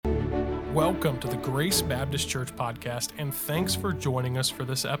Welcome to the Grace Baptist Church podcast, and thanks for joining us for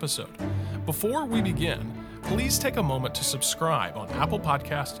this episode. Before we begin, please take a moment to subscribe on Apple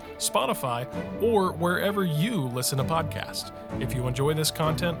Podcasts, Spotify, or wherever you listen to podcasts. If you enjoy this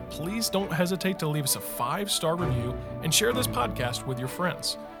content, please don't hesitate to leave us a 5-star review and share this podcast with your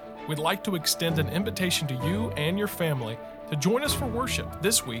friends. We'd like to extend an invitation to you and your family to join us for worship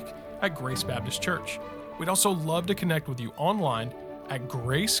this week at Grace Baptist Church. We'd also love to connect with you online at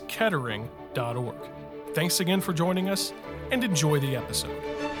gracekettering.org. Thanks again for joining us, and enjoy the episode.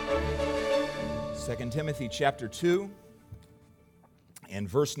 2 Timothy chapter 2 and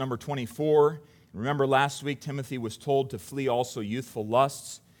verse number 24. Remember last week Timothy was told to flee also youthful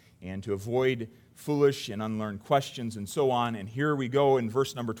lusts and to avoid foolish and unlearned questions and so on. And here we go in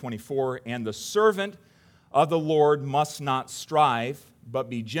verse number 24. And the servant of the Lord must not strive, but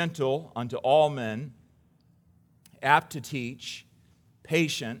be gentle unto all men, apt to teach,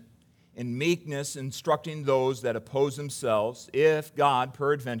 patient, in meekness instructing those that oppose themselves, if God,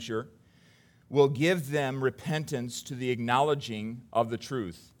 peradventure, will give them repentance to the acknowledging of the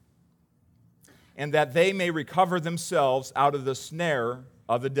truth, and that they may recover themselves out of the snare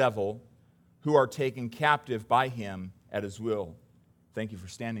of the devil, who are taken captive by him at his will. Thank you for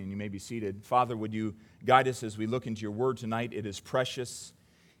standing. You may be seated. Father, would you guide us as we look into your word tonight? It is precious,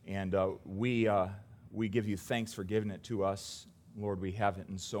 and we give you thanks for giving it to us. Lord, we have it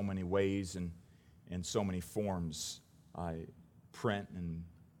in so many ways and in so many forms, print and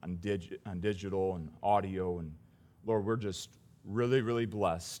on digital and audio. And Lord, we're just really, really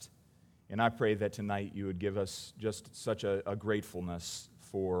blessed. And I pray that tonight you would give us just such a gratefulness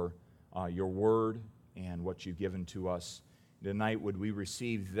for your word and what you've given to us. Tonight, would we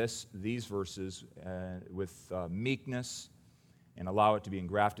receive these verses with meekness and allow it to be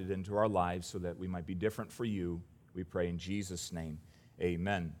engrafted into our lives so that we might be different for you. We pray in Jesus' name,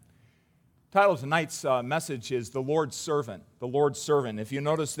 amen. The title of tonight's message is The Lord's Servant. The Lord's Servant. If you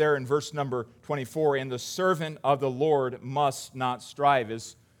notice there in verse number 24, and the servant of the Lord must not strive.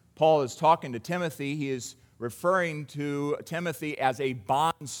 As Paul is talking to Timothy, he is referring to Timothy as a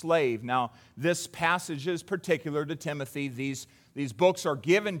bond slave. Now, this passage is particular to Timothy. These books are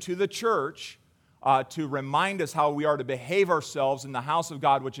given to the church to remind us how we are to behave ourselves in the house of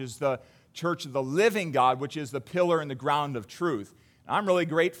God, which is the church of the living God, which is the pillar and the ground of truth. I'm really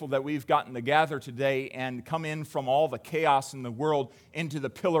grateful that we've gotten to gather today and come in from all the chaos in the world into the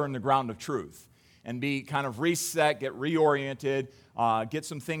pillar and the ground of truth and be kind of reset, get reoriented, get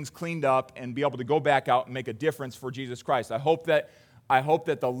some things cleaned up, and be able to go back out and make a difference for Jesus Christ. I hope that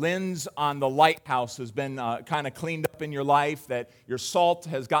the lens on the lighthouse has been kind of cleaned up in your life, that your salt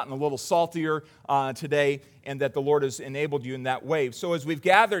has gotten a little saltier today, and that the Lord has enabled you in that way. So as we've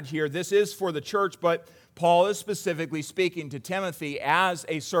gathered here, this is for the church, but Paul is specifically speaking to Timothy as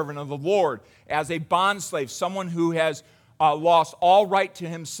a servant of the Lord, as a bondslave, someone who has lost all right to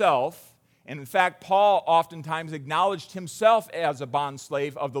himself. And in fact, Paul oftentimes acknowledged himself as a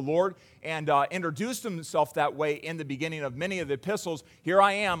bondslave of the Lord and introduced himself that way in the beginning of many of the epistles. Here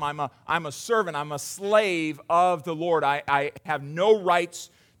I am, I'm a servant, I'm a slave of the Lord. I have no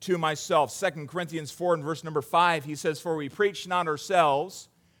rights to myself. 2 Corinthians 4 and verse number 5, he says, for we preach not ourselves,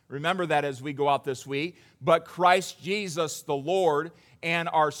 remember that as we go out this week, but Christ Jesus the Lord, and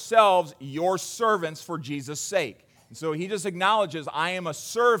ourselves your servants for Jesus' sake. And so he just acknowledges, I am a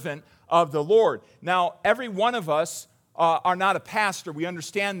servant of the Lord. Now, every one of us are not a pastor. We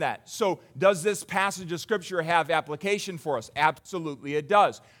understand that. So does this passage of Scripture have application for us? Absolutely it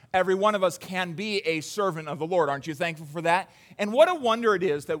does. Every one of us can be a servant of the Lord. Aren't you thankful for that? And what a wonder it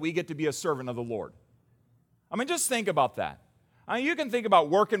is that we get to be a servant of the Lord. I mean, just think about that. You can think about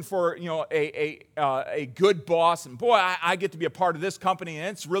working for a good boss, and boy, I get to be a part of this company, and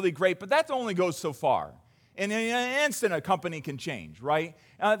it's really great, but that only goes so far. And in an instant, a company can change, right?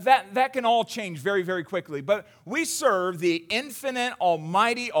 That can all change very, very quickly. But we serve the infinite,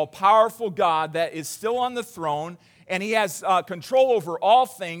 almighty, all-powerful God that is still on the throne, and he has control over all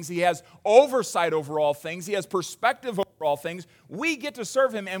things. He has oversight over all things. He has perspective over all things. We get to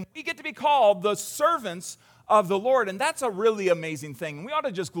serve him, and we get to be called the servants of the Lord, and that's a really amazing thing. We ought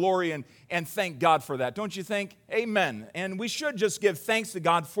to just glory and thank God for that, don't you think? Amen. And we should just give thanks to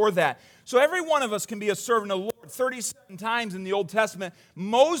God for that. So every one of us can be a servant of the Lord. 37 times in the Old Testament,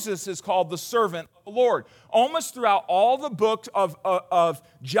 Moses is called the servant of the Lord. Almost throughout all the books of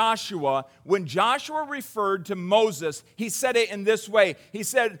Joshua, when Joshua referred to Moses, he said it in this way. He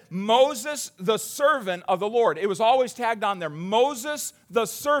said, Moses, the servant of the Lord. It was always tagged on there, Moses, the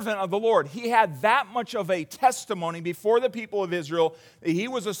servant of the Lord. He had that much of a testimony before the people of Israel. He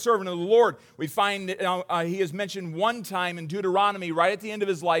was a servant of the Lord. We find he is mentioned one time in Deuteronomy, right at the end of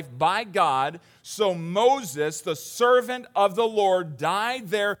his life, by God, God. So Moses, the servant of the Lord, died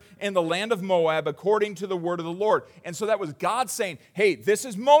there in the land of Moab according to the word of the Lord. And so that was God saying, hey, this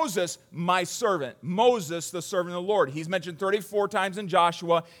is Moses, my servant. Moses, the servant of the Lord. He's mentioned 34 times in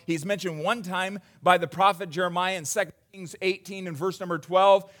Joshua. He's mentioned one time by the prophet Jeremiah in 2 Kings 18 and verse number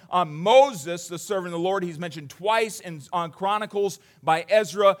 12. Moses, the servant of the Lord, he's mentioned twice in Chronicles by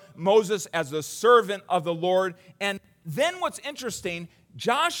Ezra. Moses as the servant of the Lord. And then what's interesting,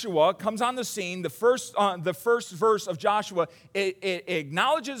 Joshua comes on the scene. The first verse of Joshua, it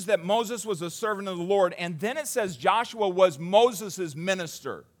acknowledges that Moses was a servant of the Lord. And then it says Joshua was Moses'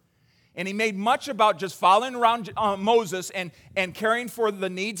 minister. And he made much about just following around Moses and caring for the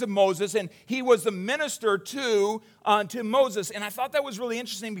needs of Moses. And he was the minister to Moses. And I thought that was really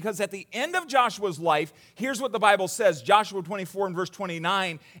interesting because at the end of Joshua's life, here's what the Bible says, Joshua 24 and verse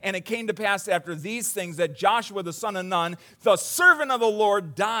 29. And it came to pass after these things that Joshua the son of Nun, the servant of the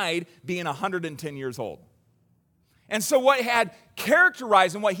Lord, died being 110 years old. And so what had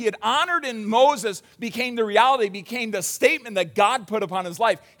characterized and what he had honored in Moses became the reality, became the statement that God put upon his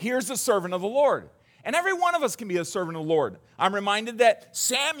life. Here's the servant of the Lord. And every one of us can be a servant of the Lord. I'm reminded that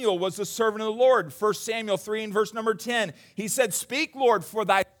Samuel was the servant of the Lord. 1 Samuel 3 and verse number 10. He said, "Speak, Lord, for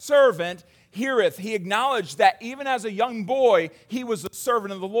thy servant heareth." He acknowledged that even as a young boy, he was a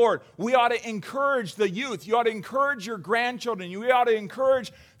servant of the Lord. We ought to encourage the youth. You ought to encourage your grandchildren. You ought to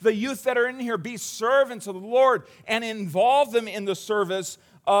encourage the youth that are in here. Be servants of the Lord and involve them in the service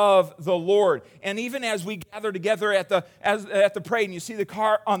of the Lord. And even as we gather together at the parade, and you see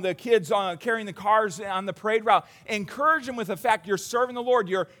the kids carrying the cars on the parade route, encourage them with the fact you're serving the Lord.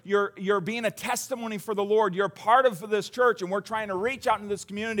 You're being a testimony for the Lord. You're part of this church, and we're trying to reach out into this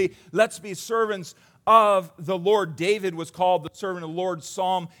community. Let's be servants of the Lord. David was called the servant of the Lord,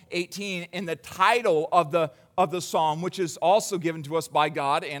 Psalm 18, in the title of the psalm, which is also given to us by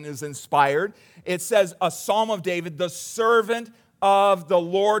God and is inspired. It says, a psalm of David, the servant of the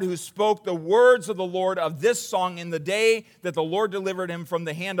Lord, who spoke the words of the Lord of this song in the day that the Lord delivered him from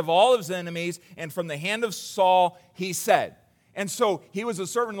the hand of all his enemies and from the hand of Saul, he said. And so he was a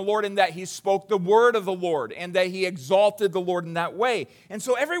servant of the Lord in that he spoke the word of the Lord and that he exalted the Lord in that way. And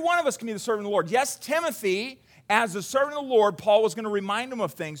so every one of us can be the servant of the Lord. Yes, Timothy, as the servant of the Lord, Paul was going to remind him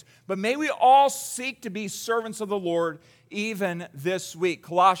of things, but may we all seek to be servants of the Lord even this week.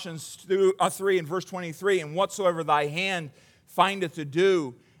 Colossians 3 and verse 23, and whatsoever thy hand findeth to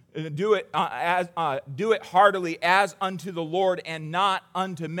do it heartily as unto the Lord and not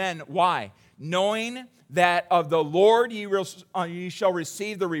unto men. Why? Knowing that of the Lord ye shall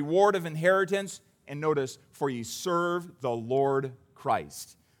receive the reward of inheritance. And notice, for ye serve the Lord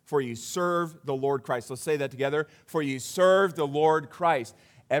Christ. For ye serve the Lord Christ. Let's say that together. For ye serve the Lord Christ.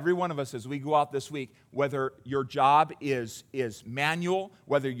 Every one of us, as we go out this week, whether your job is manual,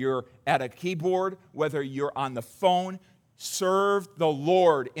 whether you're at a keyboard, whether you're on the phone, serve the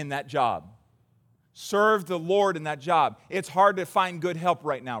Lord in that job. Serve the Lord in that job. It's hard to find good help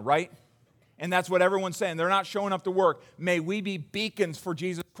right now, right? And that's what everyone's saying. They're not showing up to work. May we be beacons for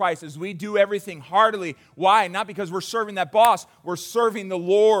Jesus Christ as we do everything heartily. Why? Not because we're serving that boss. We're serving the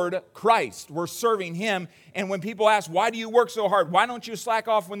Lord Christ. We're serving Him. And when people ask, why do you work so hard? Why don't you slack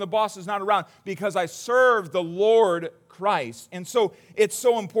off when the boss is not around? Because I serve the Lord Christ. And so it's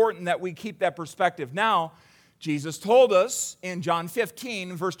so important that we keep that perspective. Now, Jesus told us in John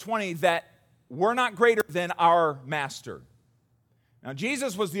 15, verse 20, that we're not greater than our master. Now,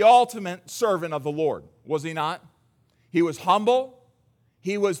 Jesus was the ultimate servant of the Lord, was he not? He was humble.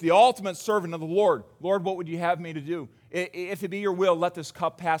 He was the ultimate servant of the Lord. Lord, what would you have me to do? If it be your will, let this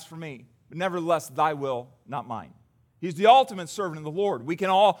cup pass from me. But nevertheless, thy will, not mine. He's the ultimate servant of the Lord. We can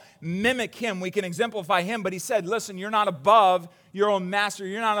all mimic him. We can exemplify him. But he said, listen, you're not above your own master.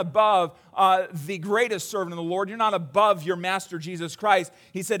 You're not above the greatest servant of the Lord. You're not above your master, Jesus Christ.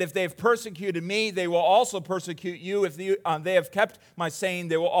 He said, if they have persecuted me, they will also persecute you. If they have kept my saying,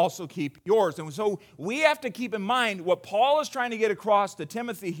 they will also keep yours. And so we have to keep in mind what Paul is trying to get across to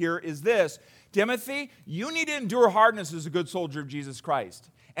Timothy here is this. Timothy, you need to endure hardness as a good soldier of Jesus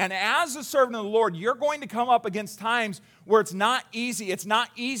Christ. And as a servant of the Lord, you're going to come up against times where it's not easy. It's not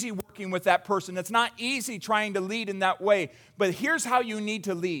easy working with that person. It's not easy trying to lead in that way. But here's how you need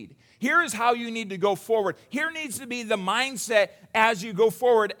to lead. Here is how you need to go forward. Here needs to be the mindset as you go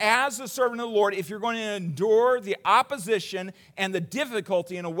forward as a servant of the Lord if you're going to endure the opposition and the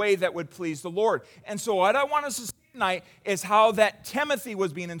difficulty in a way that would please the Lord. And so what I want us to see tonight is how that Timothy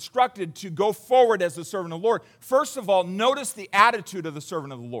was being instructed to go forward as the servant of the Lord. First of all, notice the attitude of the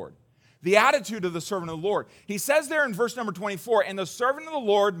servant of the Lord. The attitude of the servant of the Lord. He says there in verse number 24, and the servant of the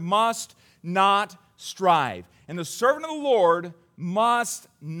Lord must not strive. And the servant of the Lord must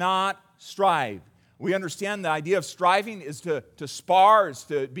not strive. We understand the idea of striving is to spar, is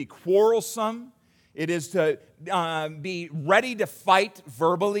to be quarrelsome. It is to be ready to fight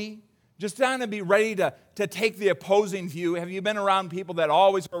verbally, just trying to be ready to take the opposing view. Have you been around people that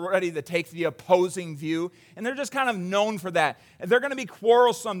always are ready to take the opposing view? And they're just kind of known for that. And they're going to be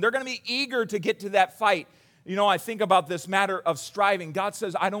quarrelsome. They're going to be eager to get to that fight. You know, I think about this matter of striving. God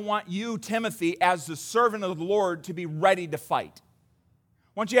says, I don't want you, Timothy, as the servant of the Lord, to be ready to fight.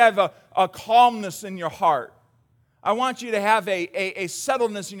 I want you to have a calmness in your heart. I want you to have a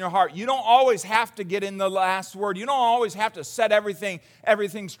settledness in your heart. You don't always have to get in the last word. You don't always have to set everything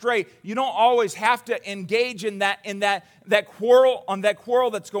straight. You don't always have to engage in that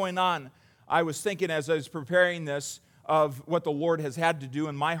quarrel that's going on. I was thinking as I was preparing this of what the Lord has had to do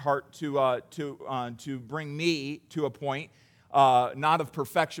in my heart to bring me to a point, not of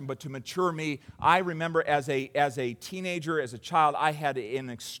perfection, but to mature me. I remember as a teenager, as a child, I had an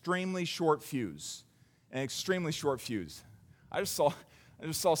extremely short fuse. I just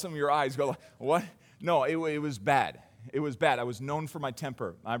saw some of your eyes go, what? No, it was bad. It was bad. I was known for my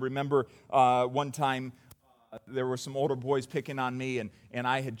temper. I remember one time there were some older boys picking on me, and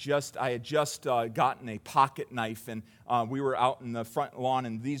I had just gotten a pocket knife, and we were out in the front lawn,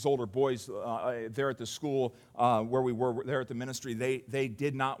 and these older boys there at the school where we were there at the ministry, they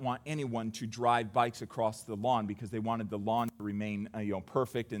did not want anyone to drive bikes across the lawn because they wanted the lawn to remain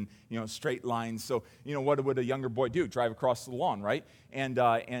perfect and straight lines. So what would a younger boy do? Drive across the lawn, right? And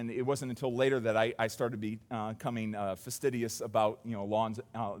it wasn't until later that I started becoming fastidious about lawns,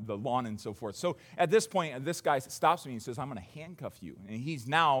 the lawn and so forth. So at this point, this guy stops me and says, "I'm going to handcuff you." And he's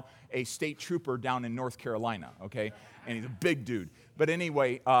now a state trooper down in North Carolina, okay? And he's a big dude. But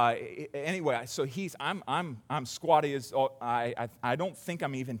anyway, so I'm squatty as I don't think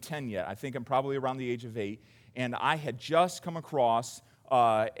I'm even 10 yet. I think I'm probably around the age of 8, and I had just come across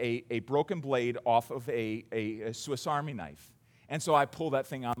a broken blade off of a Swiss Army knife. And so I pulled that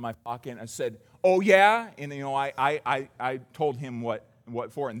thing out of my pocket and I said, "Oh yeah," and I told him what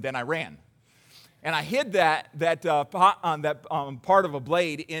for, and then I ran. And I hid that part of a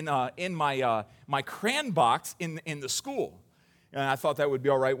blade in my crayon box in the school. And I thought that would be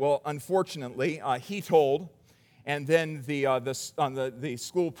all right. Well, unfortunately, he told, and then the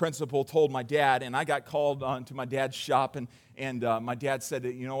school principal told my dad, and I got called to my dad's shop, and my dad said,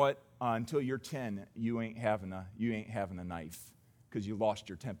 "You know what? Until you're 10, you ain't having a knife because you lost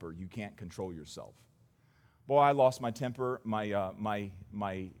your temper. You can't control yourself." Boy, I lost my temper. My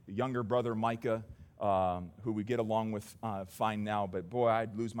younger brother, Micah, who we get along with fine now, but boy,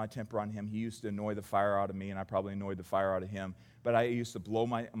 I'd lose my temper on him. He used to annoy the fire out of me, and I probably annoyed the fire out of him. But I used to blow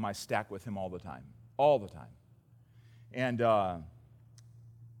my stack with him all the time. And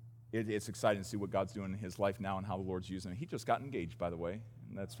it's exciting to see what God's doing in his life now and how the Lord's using him. He just got engaged, by the way,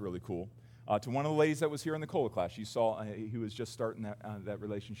 and that's really cool. To one of the ladies that was here in the COLA class, you saw he was just starting that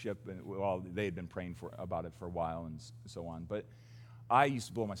relationship. And, well, they had been praying about it for a while and so on. But I used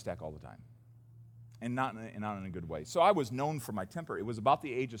to blow my stack all the time, and not in a good way. So I was known for my temper. It was about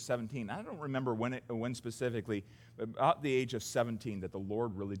the age of 17. I don't remember when specifically, but about the age of 17 that the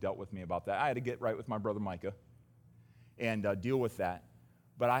Lord really dealt with me about that. I had to get right with my brother Micah and deal with that.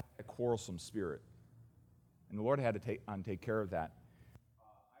 But I had a quarrelsome spirit, and the Lord had to take care of that.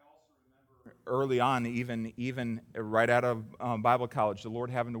 Early on, even right out of Bible college, the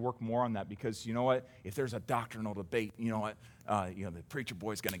Lord having to work more on that, because you know what? If there's a doctrinal debate, the preacher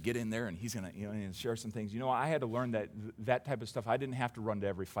boy's going to get in there and he's going to share some things. I had to learn that type of stuff. I didn't have to run to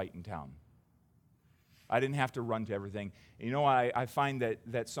every fight in town. I didn't have to run to everything. I find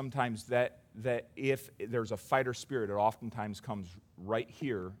that sometimes that if there's a fighter spirit, it oftentimes comes right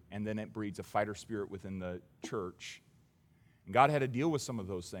here, and then it breeds a fighter spirit within the church. And God had to deal with some of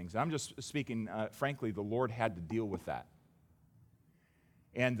those things. And I'm just speaking, frankly, the Lord had to deal with that.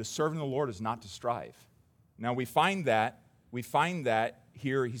 And the servant of the Lord is not to strive. Now we find that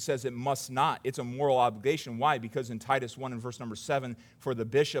here, he says it must not. It's a moral obligation. Why? Because in Titus 1 and verse number 7, for the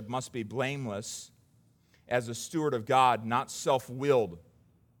bishop must be blameless as a steward of God, not self-willed.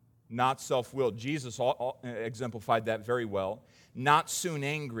 Not self-willed. Jesus exemplified that very well. Not soon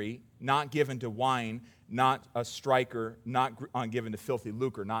angry, not given to wine, not a striker, not given to filthy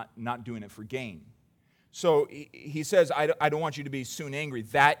lucre, not doing it for gain. So he says, I don't want you to be soon angry.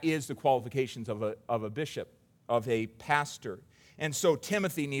 That is the qualifications of a bishop, of a pastor. And so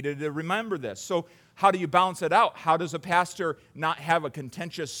Timothy needed to remember this. So how do you balance it out? How does a pastor not have a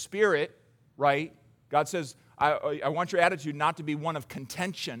contentious spirit, right? God says, I want your attitude not to be one of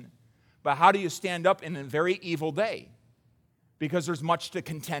contention, but how do you stand up in a very evil day? because there's much to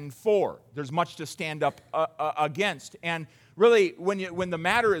contend for. There's much to stand up against. And really, when the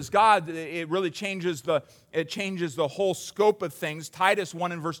matter is God, it really changes the whole scope of things. Titus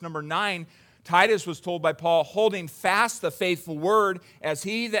 1 and verse number 9, Titus was told by Paul, holding fast the faithful word as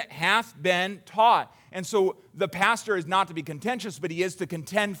he that hath been taught. And so the pastor is not to be contentious, but he is to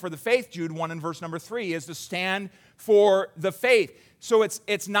contend for the faith. Jude 1 and verse number 3 he is to stand for the faith. So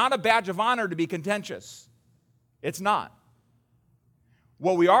it's not a badge of honor to be contentious. It's not.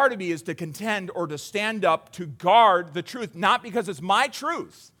 What we are to be is to contend or to stand up to guard the truth, not because it's my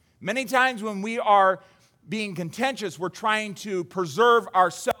truth. Many times when we are being contentious, we're trying to preserve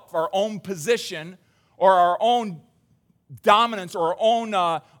ourselves, our own position, or our own dominance, or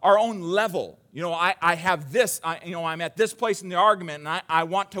our own level. You know, I have this, I'm at this place in the argument, and I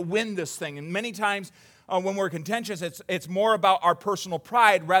want to win this thing. And many times when we're contentious, it's more about our personal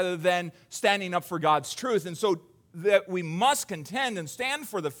pride rather than standing up for God's truth. And so that we must contend and stand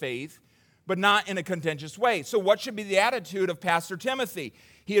for the faith, but not in a contentious way. So what should be the attitude of Pastor Timothy?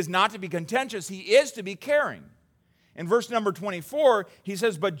 He is not to be contentious, he is to be caring. In verse number 24, he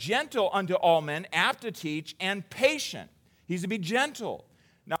says, but gentle unto all men, apt to teach, and patient. He's to be gentle.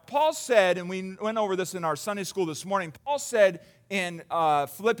 Now, Paul said, and we went over this in our Sunday school this morning, Paul said in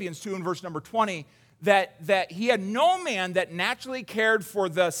Philippians 2 and verse number 20, that he had no man that naturally cared for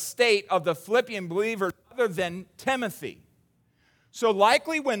the state of the Philippian believers other than Timothy. So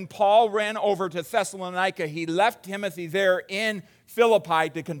likely when Paul ran over to Thessalonica, he left Timothy there in Philippi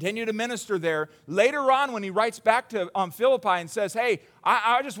to continue to minister there. Later on, when he writes back to Philippi and says, hey,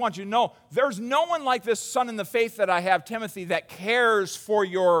 I just want you to know, there's no one like this son in the faith that I have, Timothy, that cares for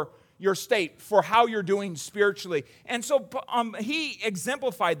your state, for how you're doing spiritually. And so he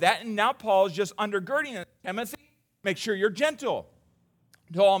exemplified that, and now Paul is just undergirding it. Timothy, make sure you're gentle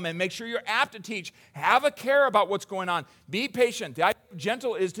to all men. Make sure you're apt to teach. Have a care about what's going on. Be patient. The idea of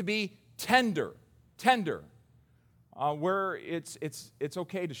gentle is to be tender. Where it's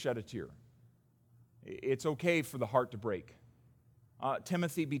okay to shed a tear. It's okay for the heart to break.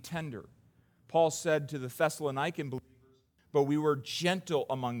 Timothy, be tender. Paul said to the Thessalonican believers, but we were gentle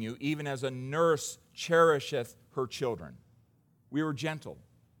among you, even as a nurse cherisheth her children. We were gentle.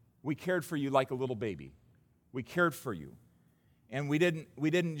 We cared for you like a little baby. We cared for you. And we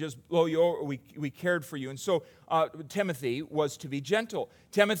didn't just blow you over. We cared for you. And so Timothy was to be gentle.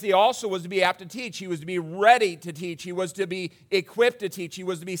 Timothy also was to be apt to teach. He was to be ready to teach. He was to be equipped to teach. He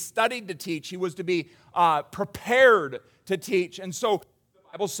was to be studied to teach. He was to be prepared to teach. And so the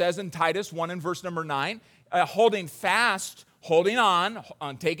Bible says in Titus 1 and verse number 9, holding fast, holding on,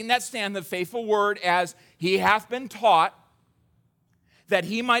 taking that stand, the faithful word as he hath been taught, that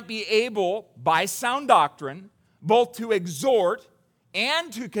he might be able, by sound doctrine, both to exhort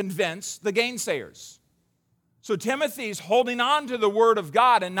and to convince the gainsayers. So Timothy's holding on to the word of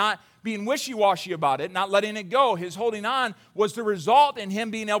God and not being wishy-washy about it, not letting it go. His holding on was to result in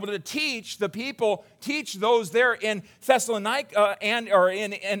him being able to teach the people, teach those there in Thessalonica or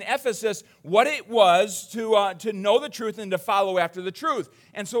in Ephesus what it was to know the truth and to follow after the truth.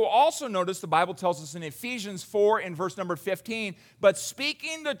 And so also notice the Bible tells us in Ephesians 4 in verse number 15, but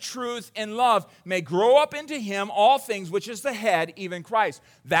speaking the truth in love may grow up into him all things, which is the head, even Christ.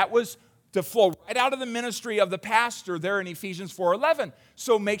 That was to flow right out of the ministry of the pastor there in Ephesians 4:11.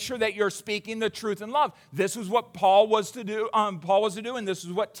 So make sure that you're speaking the truth in love. This is what Paul was to do, and this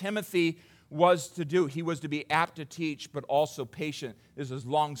is what Timothy was to do. He was to be apt to teach, but also patient. This is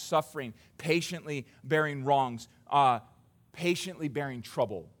long-suffering, patiently bearing wrongs, patiently bearing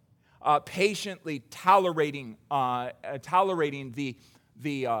trouble, patiently tolerating the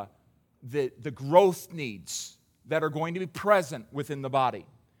growth needs that are going to be present within the body.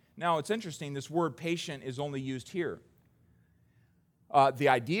 Now, it's interesting, this word patient is only used here. The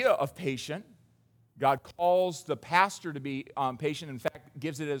idea of patient, God calls the pastor to be patient. In fact,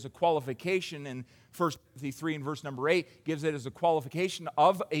 gives it as a qualification in 1 Timothy 3 and verse number 8, gives it as a qualification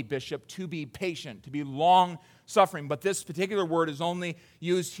of a bishop to be patient, to be long-suffering. But this particular word is only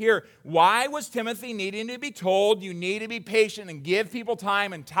used here. Why was Timothy needing to be told you need to be patient and give people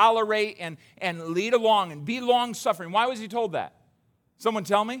time and tolerate and lead along and be long-suffering? Why was he told that? Someone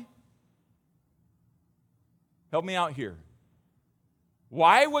tell me? Help me out here.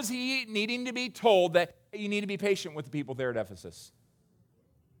 Why was he needing to be told that you need to be patient with the people there at Ephesus?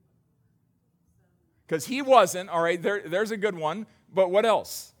 Because he wasn't, all right, there's a good one, but what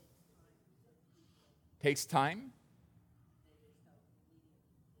else? Takes time.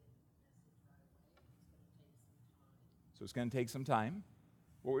 So it's going to take some time.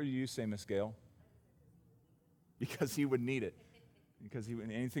 What would you say, Miss Gail? Because he would need it. Because he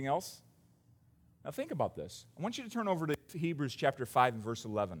would, anything else? Now think about this. I want you to turn over to Hebrews chapter 5 and verse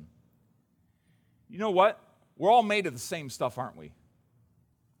 11. You know what? We're all made of the same stuff, aren't we?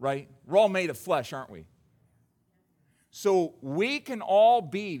 Right? We're all made of flesh, aren't we? So we can all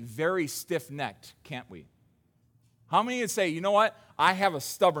be very stiff-necked, can't we? How many would say, you know what? I have a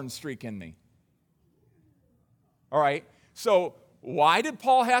stubborn streak in me. All right? So why did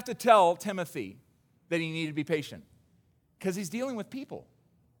Paul have to tell Timothy that he needed to be patient? Because he's dealing with people.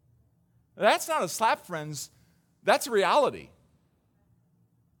 That's not a slap, friends. That's a reality.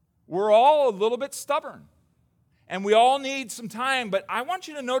 We're all a little bit stubborn. And we all need some time. But I want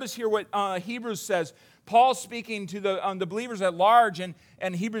you to notice here what Hebrews says. Paul's speaking to the believers at large in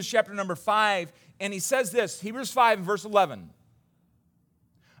Hebrews chapter number 5. And he says this, Hebrews 5 and verse 11.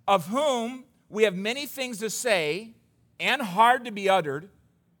 Of whom we have many things to say and hard to be uttered.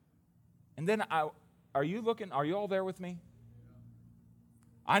 And then, are you all there with me?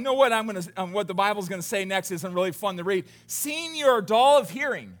 I know what what the Bible's going to say next isn't really fun to read. Seeing you're dull of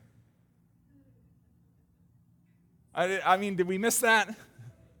hearing. I mean, did we miss that?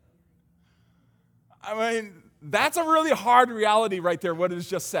 I mean, that's a really hard reality right there, what is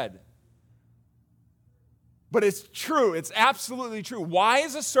just said. But it's true. It's absolutely true. Why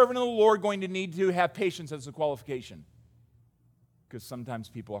is a servant of the Lord going to need to have patience as a qualification? Because sometimes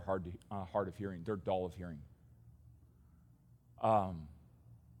people are hard of hearing. They're dull of hearing.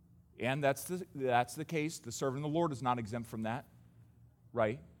 And that's the case. The servant of the Lord is not exempt from that,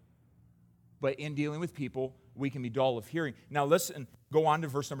 right? But in dealing with people, we can be dull of hearing. Now listen, go on to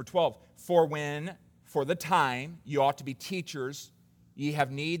verse number 12. For the time, you ought to be teachers. Ye have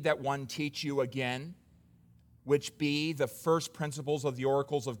need that one teach you again, which be the first principles of the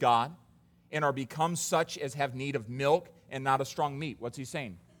oracles of God, and are become such as have need of milk and not of strong meat. What's he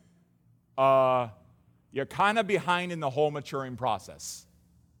saying? You're kind of behind in the whole maturing process.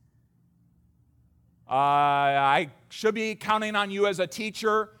 I should be counting on you as a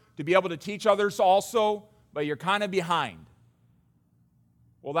teacher to be able to teach others also, but you're kind of behind.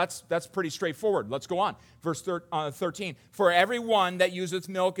 Well, that's pretty straightforward. Let's go on. Verse 13. For everyone that useth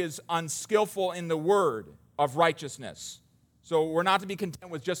milk is unskillful in the word of righteousness. So we're not to be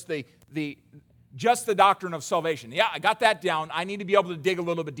content with just the doctrine of salvation. Yeah, I got that down. I need to be able to dig a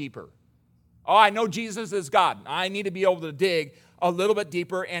little bit deeper. Oh, I know Jesus is God. I need to be able to dig a little bit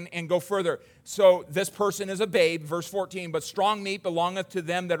deeper and go further. So this person is a babe, verse 14, but strong meat belongeth to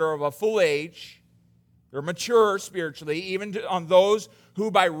them that are of a full age. They're mature spiritually, even on those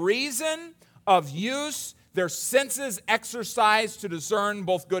who by reason of use their senses exercise to discern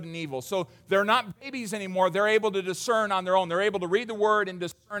both good and evil. So they're not babies anymore. They're able to discern on their own. They're able to read the word and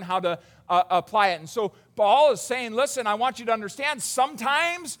discern how to apply it. And so Paul is saying, listen, I want you to understand,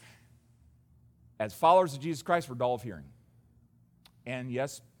 sometimes as followers of Jesus Christ, we're dull of hearing. And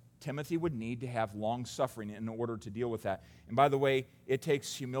yes, Timothy would need to have long suffering in order to deal with that. And by the way, it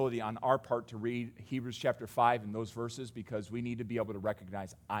takes humility on our part to read Hebrews chapter 5 and those verses, because we need to be able to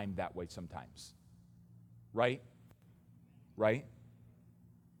recognize I'm that way sometimes. Right? Right?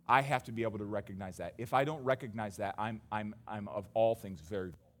 I have to be able to recognize that. If I don't recognize that, I'm of all things very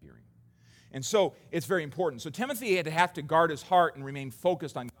dull of hearing. And so it's very important. So Timothy had to have to guard his heart and remain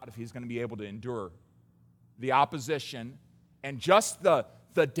focused on God if he's going to be able to endure the opposition and just the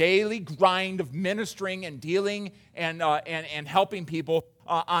daily grind of ministering and dealing and helping people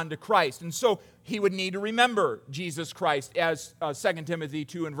onto Christ. And so he would need to remember Jesus Christ, as 2 Timothy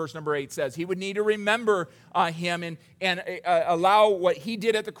 2 and verse number 8 says. He would need to remember him and allow what he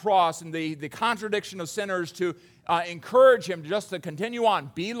did at the cross and the contradiction of sinners to encourage him just to continue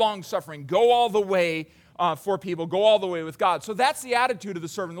on, be long-suffering, go all the way for people, go all the way with God. So that's the attitude of the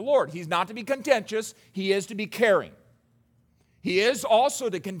servant of the Lord. He's not to be contentious. He is to be caring. He is also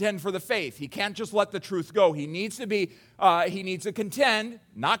to contend for the faith. He can't just let the truth go. He needs to contend,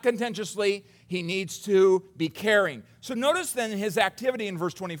 not contentiously. He needs to be caring. So notice then his activity in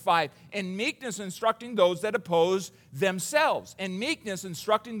verse 25. And meekness instructing those that oppose themselves. And meekness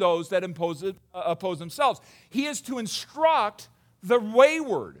instructing those that oppose themselves. He is to instruct the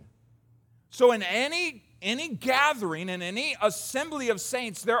wayward. So in any gathering, in any assembly of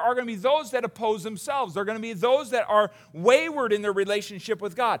saints, there are going to be those that oppose themselves. There are going to be those that are wayward in their relationship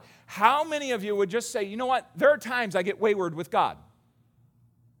with God. How many of you would just say, you know what, there are times I get wayward with God?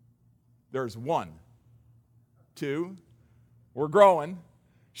 There's one. Two. We're growing.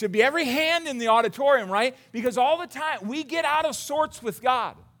 Should be every hand in the auditorium, right? Because all the time we get out of sorts with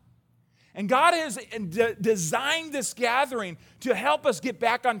God. And God has designed this gathering to help us get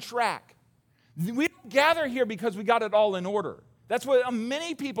back on track. We don't gather here because we got it all in order. That's what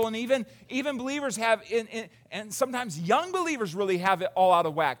many people and even believers have, and sometimes young believers really have it all out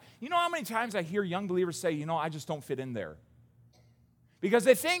of whack. You know how many times I hear young believers say, I just don't fit in there? Because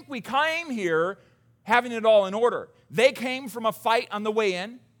they think we came here having it all in order. They came from a fight on the way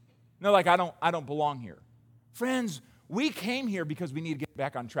in. And they're like, I don't belong here. Friends, we came here because we need to get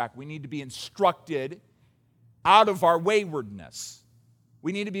back on track. We need to be instructed out of our waywardness.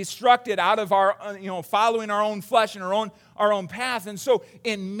 We need to be instructed out of our, following our own flesh and our own path. And so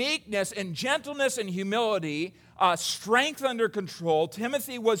in meekness and gentleness and humility, strength under control,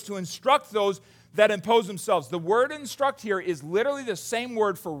 Timothy was to instruct those that impose themselves. The word instruct here is literally the same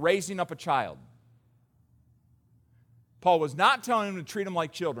word for raising up a child. Paul was not telling them to treat them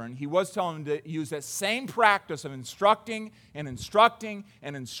like children. He was telling them to use that same practice of instructing and instructing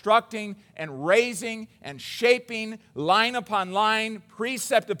and instructing and raising and shaping, line upon line,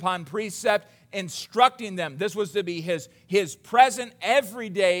 precept upon precept, instructing them. This was to be his present,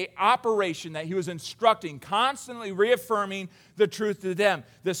 everyday operation that he was instructing, constantly reaffirming the truth to them.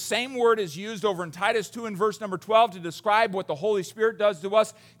 The same word is used over in Titus 2 in verse number 12 to describe what the Holy Spirit does to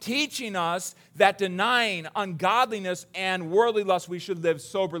us, teaching us that denying ungodliness and worldly lust, we should live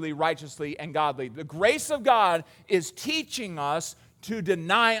soberly, righteously, and godly. The grace of God is teaching us to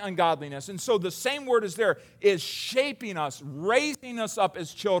deny ungodliness. And so the same word is there, is shaping us, raising us up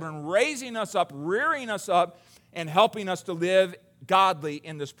as children, raising us up, rearing us up, and helping us to live godly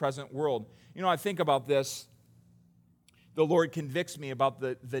in this present world. I think about this. The Lord convicts me about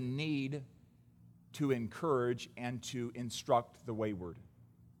the need to encourage and to instruct the wayward.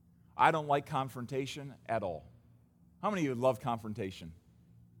 I don't like confrontation at all. How many of you love confrontation?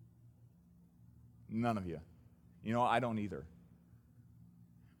 None of you. I don't either.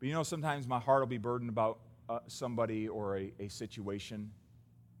 But sometimes my heart will be burdened about somebody or a situation,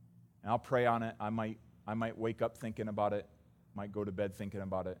 and I'll pray on it. I might wake up thinking about it, might go to bed thinking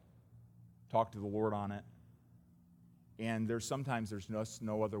about it, talk to the Lord on it. And sometimes there's just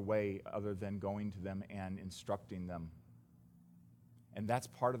no other way other than going to them and instructing them. And that's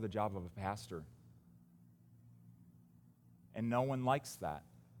part of the job of a pastor. And no one likes that,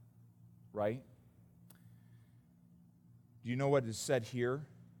 right? Do you know what is said here?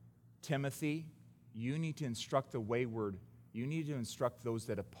 Timothy, you need to instruct the wayward. You need to instruct those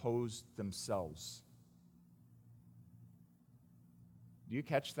that oppose themselves. Do you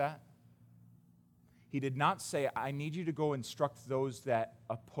catch that? He did not say, I need you to go instruct those that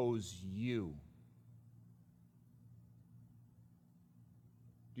oppose you.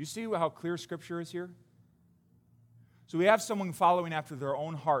 Do you see how clear Scripture is here? So we have someone following after their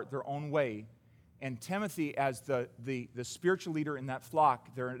own heart, their own way. And Timothy, as the spiritual leader in that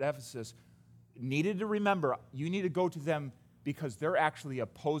flock there at Ephesus, needed to remember, you need to go to them because they're actually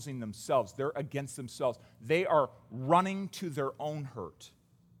opposing themselves. They're against themselves. They are running to their own hurt.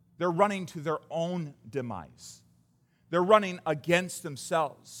 They're running to their own demise. They're running against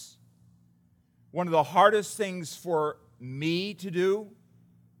themselves. One of the hardest things for me to do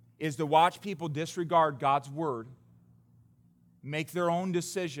is to watch people disregard God's word, make their own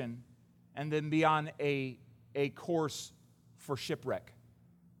decision, and then be on a course for shipwreck.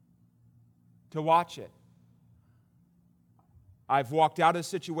 To watch it. I've walked out of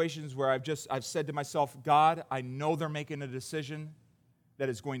situations where I've said to myself, God, I know they're making a decision that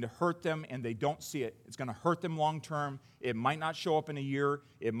is going to hurt them, and they don't see it. It's going to hurt them long term. It might not show up in a year.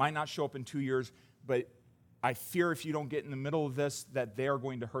 It might not show up in 2 years. But I fear if you don't get in the middle of this, that they are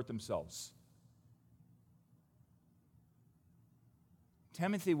going to hurt themselves.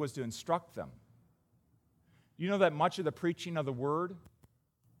 Timothy was to instruct them. You know that much of the preaching of the word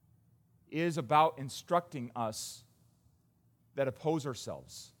is about instructing us that oppose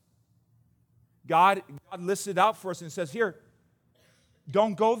ourselves. God listed out for us and says, here,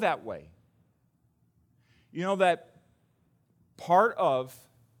 don't go that way. You know that part of,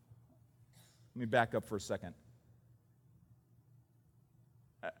 let me back up for a second.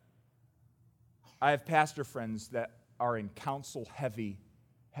 I have pastor friends that are in counsel-heavy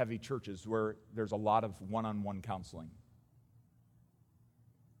churches where there's a lot of one-on-one counseling.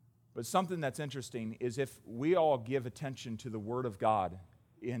 But something that's interesting is if we all give attention to the Word of God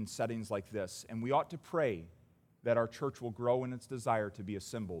in settings like this, and we ought to pray that our church will grow in its desire to be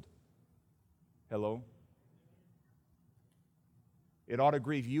assembled. Hello? It ought to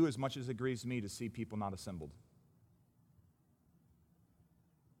grieve you as much as it grieves me to see people not assembled.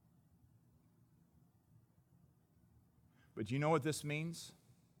 But do you know what this means?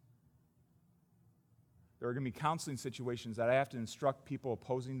 There are going to be counseling situations that I have to instruct people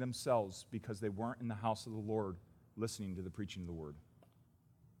opposing themselves because they weren't in the house of the Lord listening to the preaching of the Word.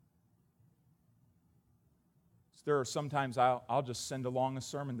 There are sometimes I'll just send along a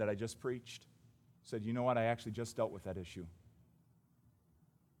sermon that I just preached. Said, you know what, I actually just dealt with that issue.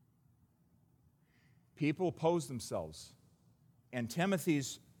 People oppose themselves. And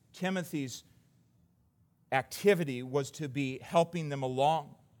Timothy's activity was to be helping them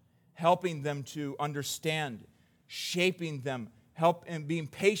along, helping them to understand, shaping them, help and being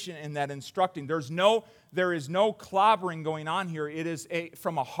patient in that instructing. There is no clobbering going on here. It is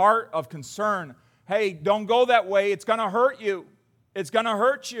from a heart of concern. Hey, don't go that way. It's going to hurt you. It's going to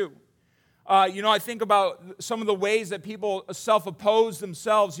hurt you. I think about some of the ways that people self-oppose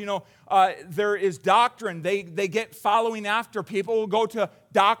themselves. There is doctrine. They get following after. People will go to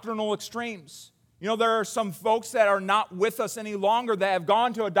doctrinal extremes. There are some folks that are not with us any longer that have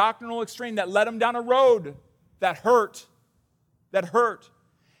gone to a doctrinal extreme that led them down a road that hurt.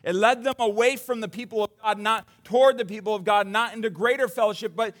 It led them away from the people of God, not toward the people of God, not into greater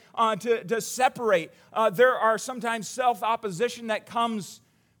fellowship, but to separate. There are sometimes self-opposition that comes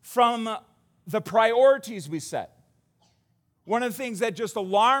from the priorities we set. One of the things that just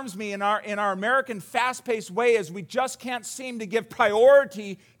alarms me in our American fast-paced way is we just can't seem to give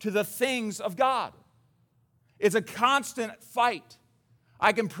priority to the things of God. It's a constant fight.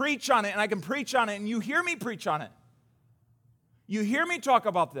 I can preach on it, and I can preach on it, and you hear me preach on it. You hear me talk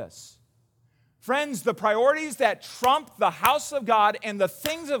about this. Friends, the priorities that trump the house of God and the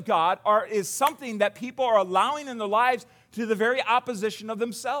things of God is something that people are allowing in their lives to the very opposition of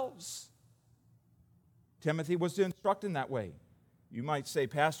themselves. Timothy was to instruct in that way. You might say,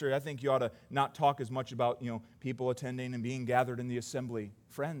 Pastor, I think you ought to not talk as much about, people attending and being gathered in the assembly.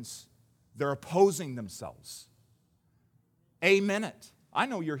 Friends, they're opposing themselves. Amen it. I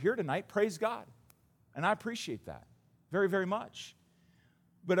know you're here tonight. Praise God. And I appreciate that very, very much.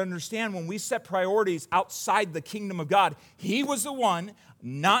 But understand, when we set priorities outside the kingdom of God, He was the one,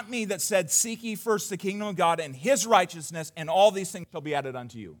 not me, that said, seek ye first the kingdom of God and His righteousness, and all these things shall be added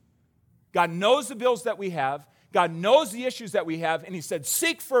unto you. God knows the bills that we have. God knows the issues that we have. And He said,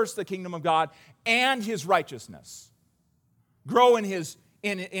 seek first the kingdom of God and His righteousness. Grow in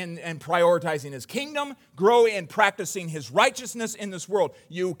prioritizing His kingdom. Grow in practicing His righteousness in this world.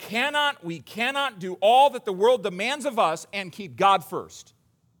 We cannot do all that the world demands of us and keep God first.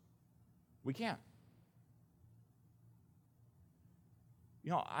 We can't.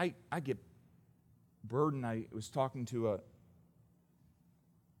 I get burdened. I was talking to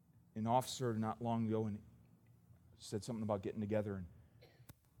an officer not long ago, and said something about getting together.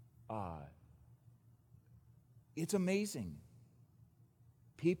 And it's amazing.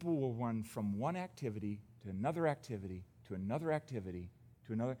 People will run from one activity to another activity to another activity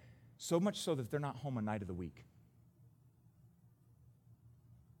to another, so much so that they're not home a night of the week.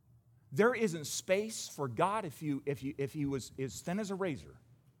 There isn't space for God if He was as thin as a razor.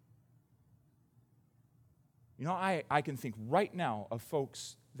 I can think right now of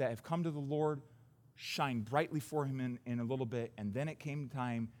folks that have come to the Lord, shine brightly for Him in a little bit, and then it came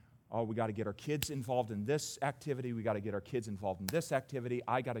time, we got to get our kids involved in this activity, we got to get our kids involved in this activity,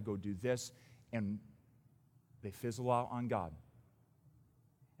 I got to go do this, and they fizzle out on God.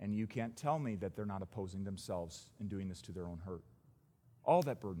 And you can't tell me that they're not opposing themselves and doing this to their own hurt. All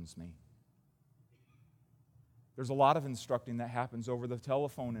that burdens me. There's a lot of instructing that happens over the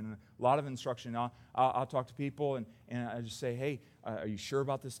telephone, and a lot of instruction. I'll talk to people, and I just say, hey, are you sure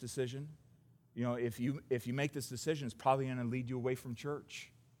about this decision? If you make this decision, it's probably going to lead you away from church.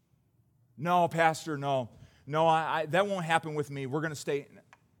 No, Pastor, no, that won't happen with me. We're going to stay.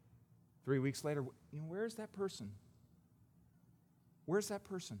 3 weeks later, where's that person? Where's that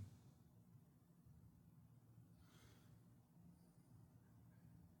person?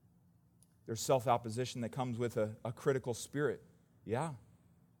 There's self-opposition that comes with a critical spirit. Yeah.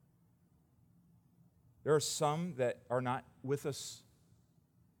 There are some that are not with us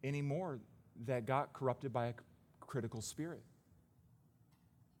anymore that got corrupted by a critical spirit.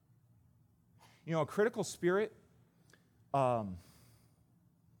 A critical spirit, it's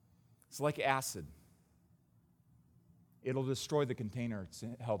like acid. It'll destroy the container it's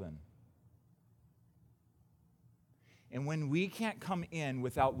held in. And when we can't come in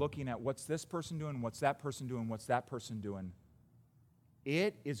without looking at what's this person doing, what's that person doing, what's that person doing,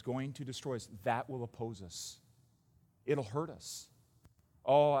 it is going to destroy us. That will oppose us. It'll hurt us.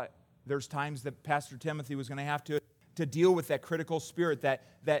 There's times that Pastor Timothy was going to have to deal with that critical spirit,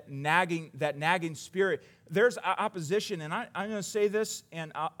 that nagging spirit. There's opposition, and I'm going to say this,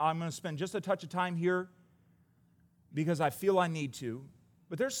 and I'm going to spend just a touch of time here because I feel I need to.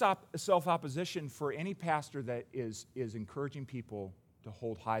 But there's self-opposition for any pastor that is encouraging people to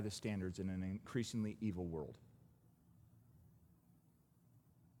hold high the standards in an increasingly evil world.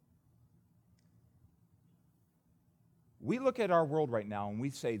 We look at our world right now and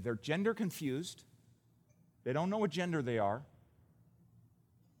we say they're gender confused. They don't know what gender they are.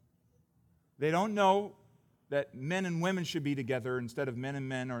 They don't know that men and women should be together instead of men and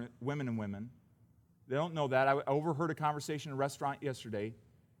men or women and women. They don't know that. I overheard a conversation in a restaurant yesterday.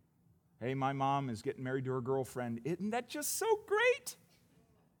 Hey, my mom is getting married to her girlfriend. Isn't that just so great?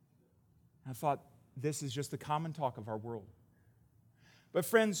 I thought, this is just the common talk of our world. But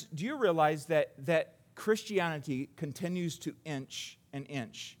friends, do you realize that Christianity continues to inch and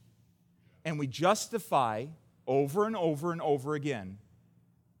inch? And we justify over and over and over again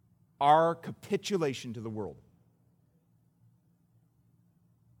our capitulation to the world.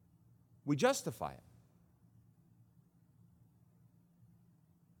 We justify it.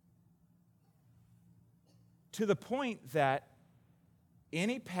 To the point that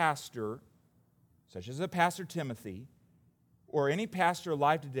any pastor, such as a Pastor Timothy, or any pastor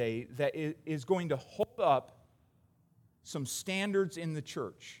alive today that is going to hold up some standards in the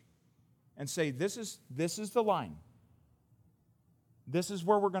church and say, this is the line. This is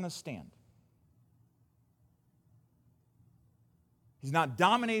where we're going to stand. He's not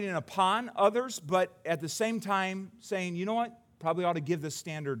dominating upon others, but at the same time saying, you know what? Probably ought to give this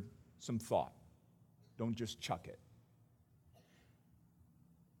standard some thought. Don't just chuck it.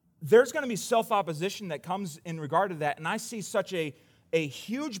 There's going to be self-opposition that comes in regard to that, and I see such a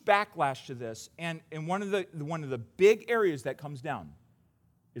huge backlash to this, and one of the big areas that comes down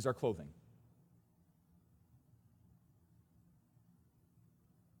is our clothing.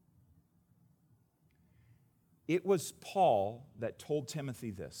 It was Paul that told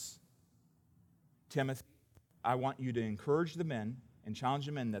Timothy this. Timothy, I want you to encourage the men and challenge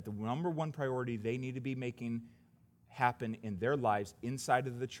the men that the number one priority they need to be making happen in their lives inside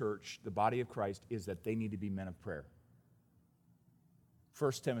of the church, the body of Christ, is that they need to be men of prayer.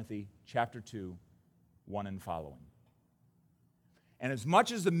 1 Timothy chapter 2, 1 and following. And as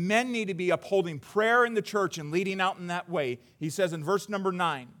much as the men need to be upholding prayer in the church and leading out in that way, he says in verse number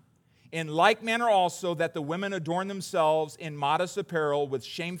 9, in like manner also that the women adorn themselves in modest apparel with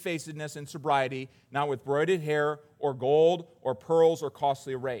shamefacedness and sobriety, not with broided hair or gold or pearls or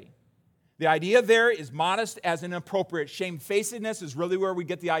costly array. The idea there is modest as an appropriate. Shamefacedness is really where we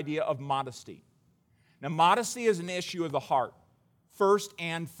get the idea of modesty. Now, modesty is an issue of the heart, first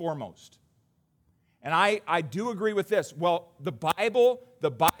and foremost. And I do agree with this. Well, the Bible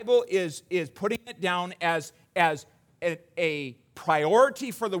is putting it down as a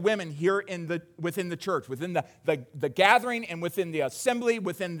priority for the women here within the church, within the gathering and within the assembly,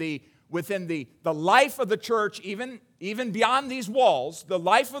 within the life of the church, even beyond these walls, the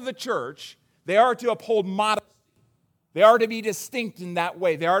life of the church. They are to uphold modesty. They are to be distinct in that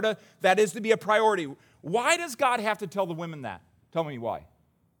way. That is to be a priority. Why does God have to tell the women that? Tell me why.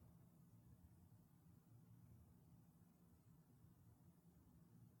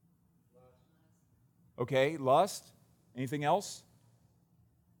 Okay, lust. Anything else?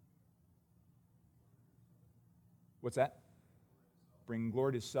 What's that? Bring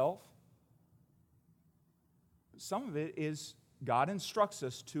glory to self. Some of it is God instructs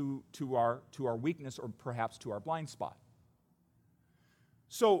us to our weakness or perhaps to our blind spot.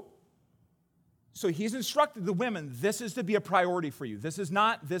 So he's instructed the women, this is to be a priority for you. This is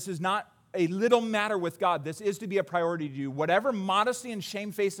not a little matter with God. This is to be a priority to you. Whatever modesty and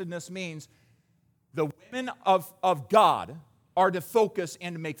shamefacedness means, the women of God are to focus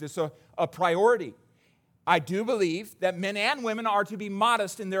and to make this a priority. I do believe that men and women are to be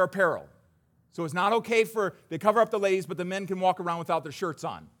modest in their apparel. So it's not okay they cover up the ladies, but the men can walk around without their shirts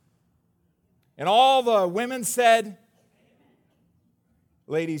on. And all the women said,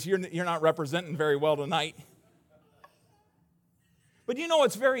 ladies, you're not representing very well tonight. But you know,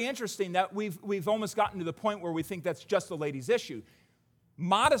 it's very interesting that we've almost gotten to the point where we think that's just a ladies' issue.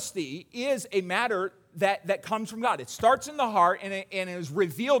 Modesty is a matter that comes from God. It starts in the heart and it is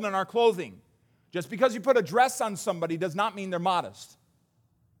revealed in our clothing. Just because you put a dress on somebody does not mean they're modest,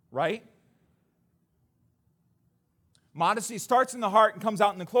 right? Modesty starts in the heart and comes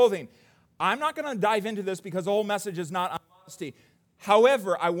out in the clothing. I'm not going to dive into this because the whole message is not on modesty.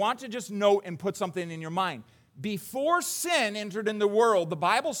 However, I want to just note and put something in your mind. Before sin entered in the world, the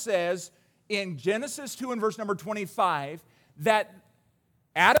Bible says in Genesis 2 and verse number 25 that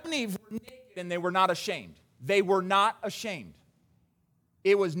Adam and Eve were naked and they were not ashamed. They were not ashamed.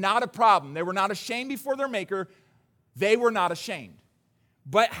 It was not a problem. They were not ashamed before their Maker. They were not ashamed.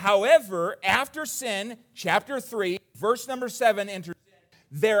 But however, after sin, chapter 3, verse number 7 enters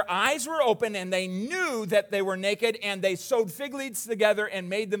in, their eyes were open and they knew that they were naked and they sewed fig leaves together and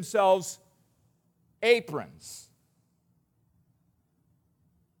made themselves aprons.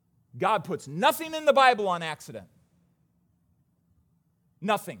 God puts nothing in the Bible on accident.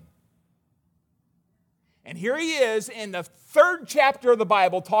 Nothing. And here he is in the 3rd chapter of the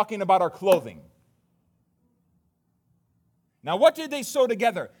Bible talking about our clothing. Now, what did they sew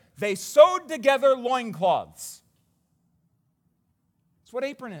together? They sewed together loincloths. That's what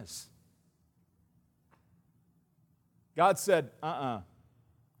apron is. God said,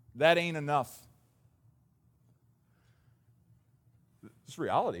 that ain't enough. It's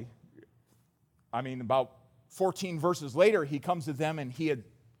reality. I mean, about 14 verses later, he comes to them and he had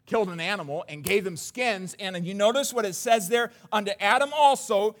killed an animal and gave them skins. And you notice what it says there? Unto Adam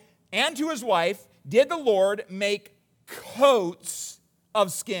also and to his wife did the Lord make coats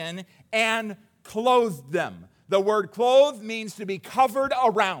of skin and clothed them. The word clothed means to be covered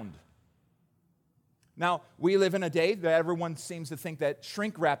around. Now, we live in a day that everyone seems to think that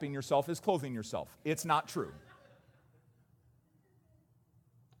shrink wrapping yourself is clothing yourself. It's not true.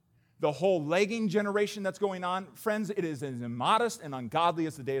 The whole legging generation that's going on, friends, it is as immodest and ungodly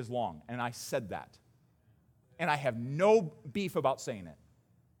as the day is long. And I said that. And I have no beef about saying it.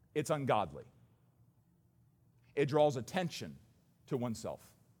 It's ungodly. It draws attention to oneself.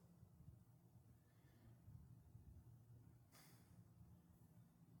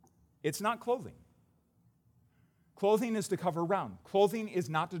 It's not clothing. Clothing is to cover around. Clothing is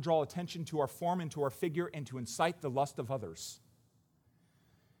not to draw attention to our form and to our figure and to incite the lust of others.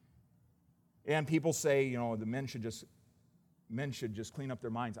 And people say, the men should just clean up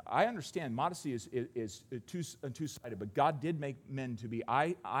their minds. I understand modesty is two-sided, but God did make men to be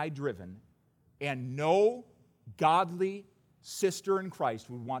eye-driven, and no godly sister in Christ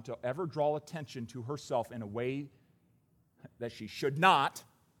would want to ever draw attention to herself in a way that she should not,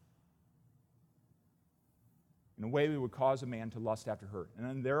 in a way that would cause a man to lust after her. And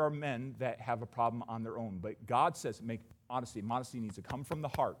then there are men that have a problem on their own, but God says make modesty. Modesty needs to come from the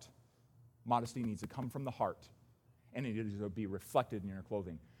heart. Modesty needs to come from the heart, and it needs to be reflected in your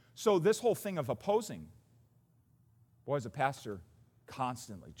clothing. So this whole thing of opposing, boy, as a pastor,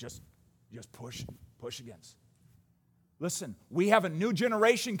 constantly just push against. Listen, we have a new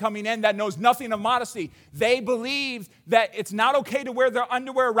generation coming in that knows nothing of modesty. They believe that it's not okay to wear their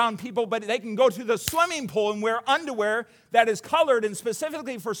underwear around people, but they can go to the swimming pool and wear underwear that is colored and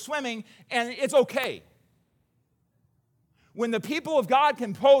specifically for swimming, and it's okay. When the people of God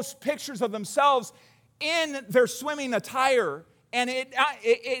can post pictures of themselves in their swimming attire and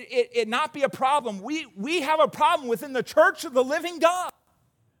it not be a problem, we have a problem within the church of the living God.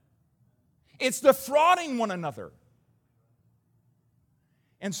 It's defrauding one another.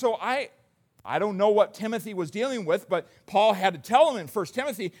 And so I don't know what Timothy was dealing with, but Paul had to tell him in 1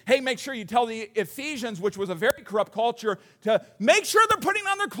 Timothy, hey, make sure you tell the Ephesians, which was a very corrupt culture, to make sure they're putting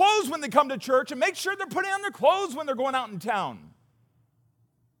on their clothes when they come to church and make sure they're putting on their clothes when they're going out in town.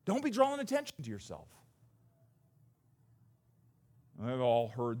 Don't be drawing attention to yourself. I've all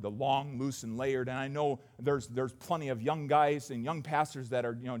heard the long, loose, and layered, and I know there's plenty of young guys and young pastors that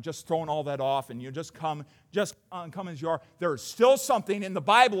are just throwing all that off, and you just come as you are. There is still something in the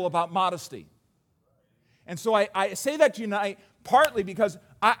Bible about modesty. And so I say that to you tonight partly because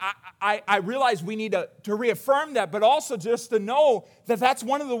I realize we need to reaffirm that, but also just to know that that's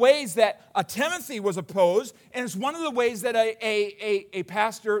one of the ways that a Timothy was opposed, and it's one of the ways that a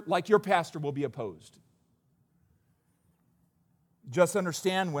pastor like your pastor will be opposed. Just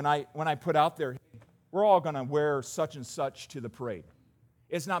understand when I put out there, we're all going to wear such and such to the parade.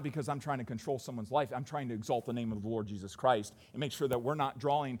 It's not because I'm trying to control someone's life. I'm trying to exalt the name of the Lord Jesus Christ and make sure that we're not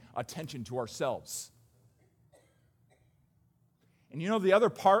drawing attention to ourselves. And the other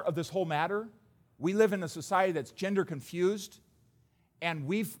part of this whole matter, we live in a society that's gender confused, and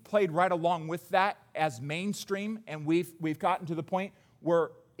we've played right along with that as mainstream, and we've gotten to the point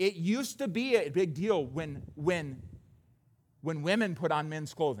where it used to be a big deal when women put on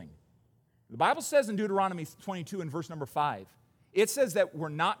men's clothing. The Bible says in Deuteronomy 22 and verse number 5, it says that we're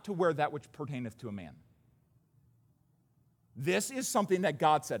not to wear that which pertaineth to a man. This is something that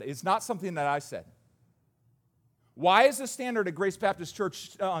God said. It's not something that I said. Why is the standard at Grace Baptist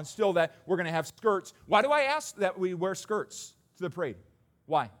Church still that we're going to have skirts? Why do I ask that we wear skirts to the parade?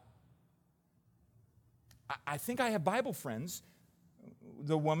 Why? I think I have Bible friends.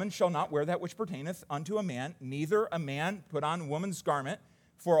 The woman shall not wear that which pertaineth unto a man, neither a man put on woman's garment,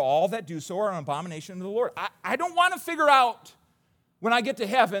 for all that do so are an abomination to the Lord. I don't want to figure out when I get to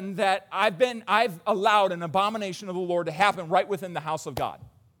heaven that I've allowed an abomination of the Lord to happen right within the house of God.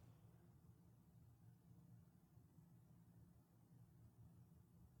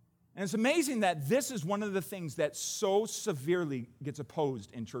 And it's amazing that this is one of the things that so severely gets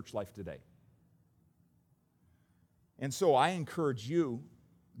opposed in church life today. And so I encourage you,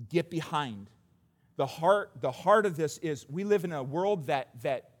 get behind The heart of this is we live in a world that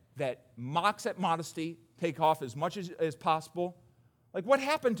mocks at modesty, take off as much as possible. Like, what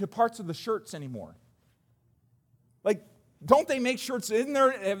happened to parts of the shirts anymore? Like, don't they make shirts in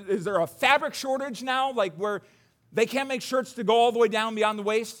there? Is there a fabric shortage now, like where they can't make shirts to go all the way down beyond the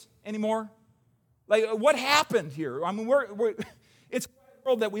waist anymore? Like, what happened here? I mean, it's the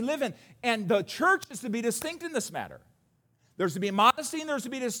world that we live in, and the church is to be distinct in this matter. There's to be modesty and there's to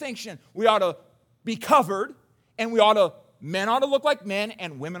be distinction. We ought to be covered, and men ought to look like men,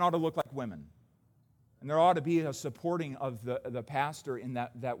 and women ought to look like women. And there ought to be a supporting of the pastor in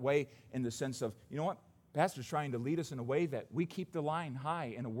that way, in the sense of, you know what? Pastor's trying to lead us in a way that we keep the line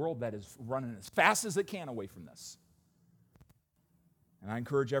high in a world that is running as fast as it can away from this. And I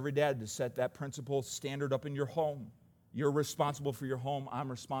encourage every dad to set that principle standard up in your home. You're responsible for your home.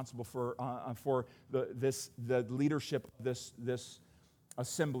 I'm responsible for the leadership of this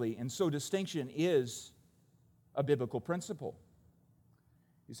assembly. And so distinction is a biblical principle.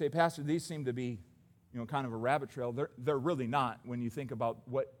 You say, Pastor, these seem to be kind of a rabbit trail. They're really not when you think about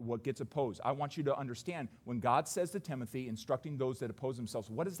what gets opposed. I want you to understand, when God says to Timothy, instructing those that oppose themselves,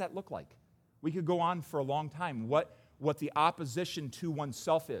 what does that look like? We could go on for a long time, what the opposition to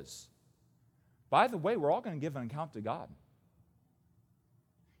oneself is. By the way, we're all going to give an account to God.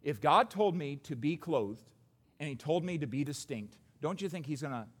 If God told me to be clothed, and He told me to be distinct, don't you think He's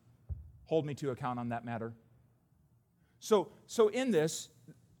going to hold me to account on that matter? So in this,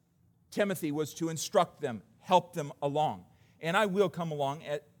 Timothy was to instruct them, help them along. And I will come along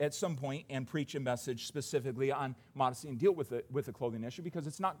at some point and preach a message specifically on modesty and deal with the clothing issue, because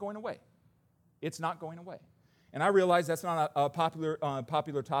it's not going away. It's not going away. And I realize that's not a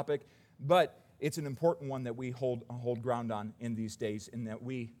popular topic, but it's an important one that we hold ground on in these days, in that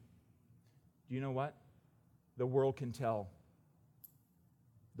do you know what? The world can tell.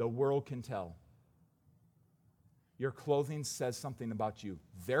 The world can tell. Your clothing says something about you.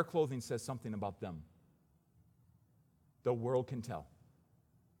 Their clothing says something about them. The world can tell.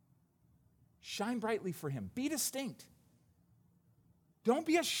 Shine brightly for Him. Be distinct. Don't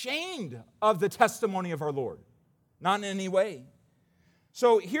be ashamed of the testimony of our Lord. Not in any way.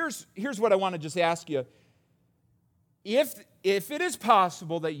 So here's what I want to just ask you. If it is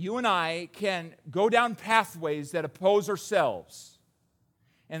possible that you and I can go down pathways that oppose ourselves,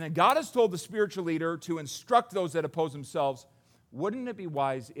 and that God has told the spiritual leader to instruct those that oppose themselves, wouldn't it be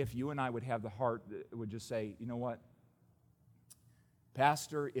wise if you and I would have the heart that would just say, you know what?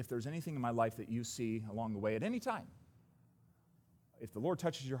 Pastor, if there's anything in my life that you see along the way at any time, if the Lord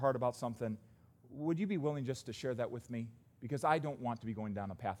touches your heart about something, would you be willing just to share that with me? Because I don't want to be going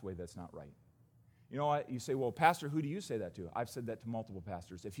down a pathway that's not right. You know what? You say, well, Pastor, who do you say that to? I've said that to multiple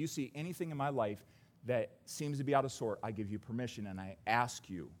pastors. If you see anything in my life that seems to be out of sort, I give you permission and I ask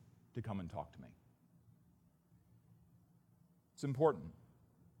you to come and talk to me. It's important.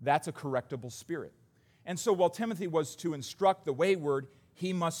 That's a correctable spirit. And so while Timothy was to instruct the wayward,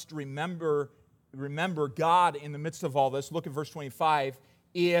 he must remember God in the midst of all this. Look at verse 25.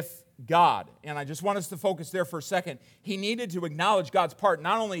 If God, and I just want us to focus there for a second, he needed to acknowledge God's part,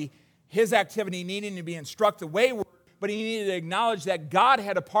 not only his activity needing to be instruct the wayward, but he needed to acknowledge that God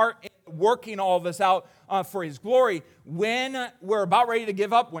had a part in working all this out for His glory. When we're about ready to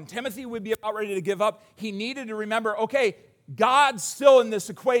give up, when Timothy would be about ready to give up, he needed to remember, okay, God's still in this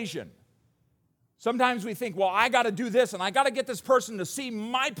equation. Sometimes we think, well, I got to do this, and I got to get this person to see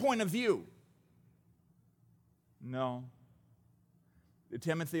my point of view. No.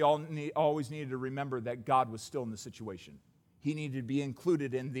 Timothy always needed to remember that God was still in the situation. He needed to be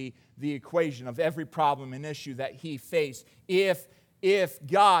included in the equation of every problem and issue that he faced. If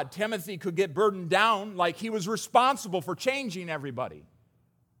Timothy could get burdened down like he was responsible for changing everybody.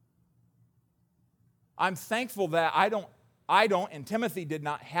 I'm thankful that I don't, and Timothy did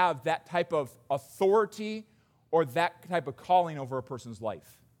not have that type of authority or that type of calling over a person's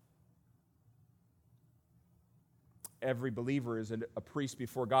life. Every believer is a priest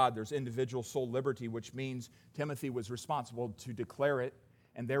before God. There's individual soul liberty, which means Timothy was responsible to declare it,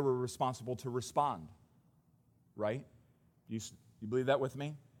 and they were responsible to respond. Right? You believe that with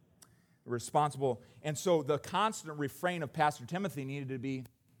me? Responsible. And so the constant refrain of Pastor Timothy needed to be,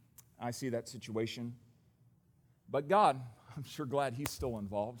 I see that situation. But God, I'm sure glad He's still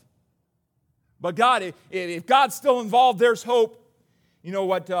involved. But God, if God's still involved, there's hope. You know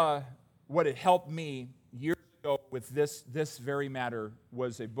what it helped me years ago with this very matter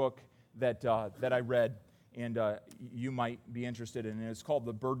was a book that I read, and you might be interested in it. It's called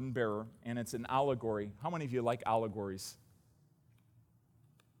The Burden Bearer, and it's an allegory. How many of you like allegories?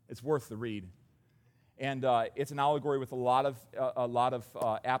 It's worth the read. And it's an allegory with a lot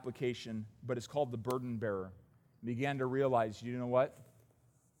of application, but it's called the burden bearer. Began to realize, you know what?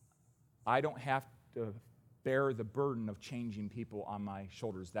 I don't have to bear the burden of changing people on my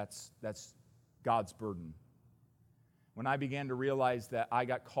shoulders. That's God's burden. When I began to realize that I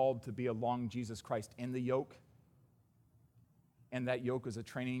got called to be along Jesus Christ in the yoke, and that yoke is a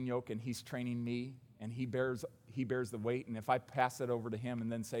training yoke, and He's training me, and He bears the weight, and if I pass it over to Him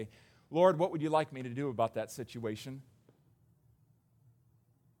and then say, Lord, what would you like me to do about that situation?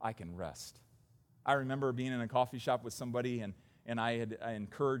 I can rest. I remember being in a coffee shop with somebody, and I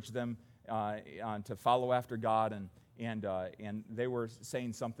encouraged them to follow after God, and they were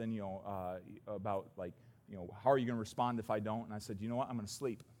saying something, about like, how are you going to respond if I don't? And I said, you know what? I'm going to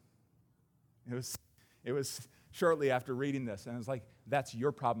sleep. It was shortly after reading this, and it was like, that's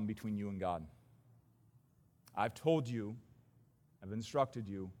your problem between you and God. I've told you, I've instructed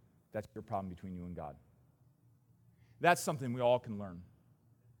you, that's your problem between you and God. That's something we all can learn.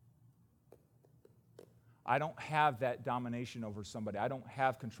 I don't have that domination over somebody. I don't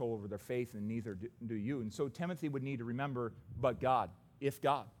have control over their faith, and neither do you. And so Timothy would need to remember, but God, if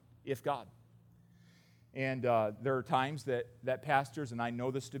God. And there are times that pastors, and I know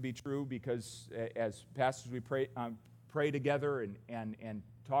this to be true because as pastors we pray together and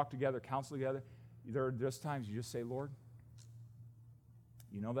talk together, counsel together, there are just times you just say, Lord,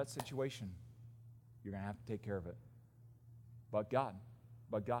 you know that situation. You're going to have to take care of it. But God.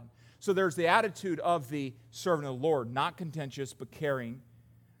 So there's the attitude of the servant of the Lord, not contentious but caring.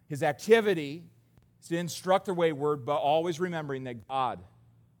 His activity is to instruct the wayward, but always remembering that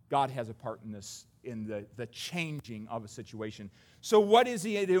God has a part in this, in the changing of a situation. So what is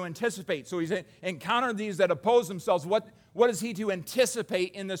he to anticipate? So he's encountered these that oppose themselves. What is he to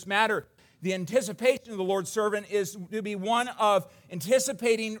anticipate in this matter? The anticipation of the Lord's servant is to be one of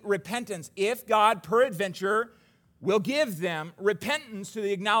anticipating repentance. If God, peradventure, will give them repentance to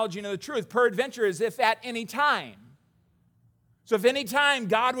the acknowledging of the truth. Peradventure is if at any time. So if any time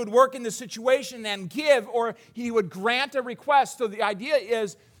God would work in the situation and give, or he would grant a request. So the idea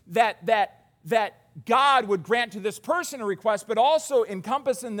is that God would grant to this person a request, but also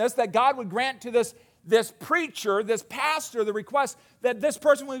encompass in this that God would grant to this preacher, this pastor, the request that this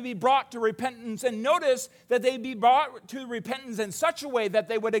person would be brought to repentance. And notice that they'd be brought to repentance in such a way that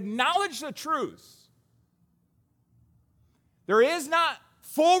they would acknowledge the truth. There is not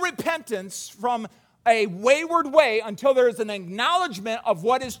full repentance from a wayward way until there is an acknowledgement of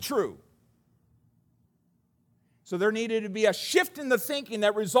what is true. So there needed to be a shift in the thinking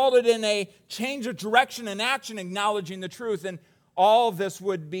that resulted in a change of direction and action, acknowledging the truth. And all of this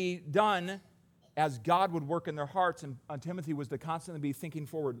would be done as God would work in their hearts. And Timothy was to constantly be thinking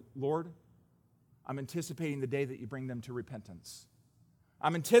forward, Lord, I'm anticipating the day that you bring them to repentance.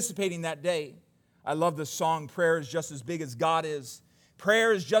 I'm anticipating that day. I love this song, Prayer is just as big as God is.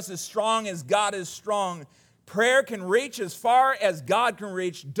 Prayer is just as strong as God is strong. Prayer can reach as far as God can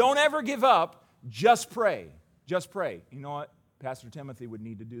reach. Don't ever give up. Just pray. Just pray. You know what? Pastor Timothy would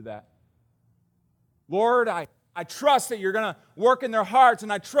need to do that. Lord, I trust that you're going to work in their hearts,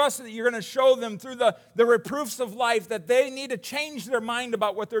 and I trust that you're going to show them through the reproofs of life that they need to change their mind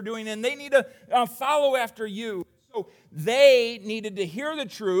about what they're doing, and they need to follow after you. So they needed to hear the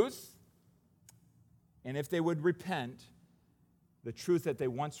truth, and if they would repent, the truth that they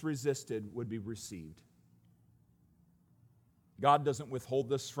once resisted would be received. God doesn't withhold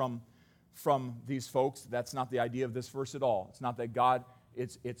this from these folks. That's not the idea of this verse at all. It's not that God,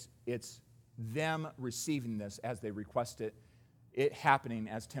 it's them receiving this as they request it, it happening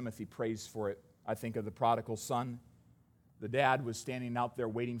as Timothy prays for it. I think of the prodigal son. The dad was standing out there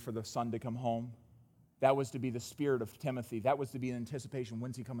waiting for the son to come home. That was to be the spirit of Timothy. That was to be an anticipation.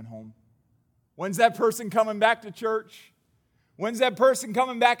 When's he coming home? When's that person coming back to church? When's that person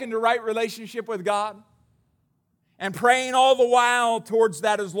coming back into right relationship with God? And praying all the while towards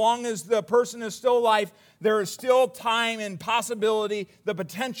that, as long as the person is still alive, there is still time and possibility, the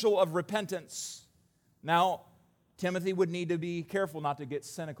potential of repentance. Now, Timothy would need to be careful not to get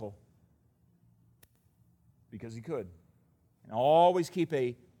cynical, because he could. And always keep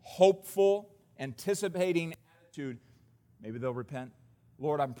a hopeful, anticipating attitude. Maybe they'll repent.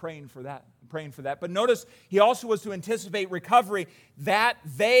 Lord, I'm praying for that. I'm praying for that. But notice, he also was to anticipate recovery, that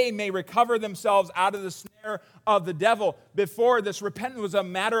they may recover themselves out of the snare of the devil. Before, this repentance was a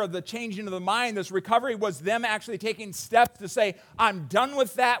matter of the changing of the mind. This recovery was them actually taking steps to say, I'm done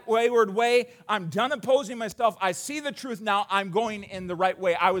with that wayward way. I'm done opposing myself. I see the truth now. I'm going in the right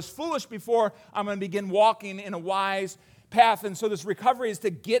way. I was foolish before. I'm going to begin walking in a wise path. And so this recovery is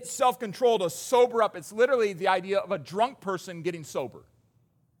to get self-control, to sober up. It's literally the idea of a drunk person getting sober.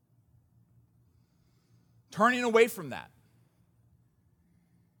 turning away from that.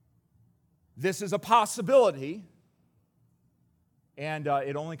 This is a possibility, and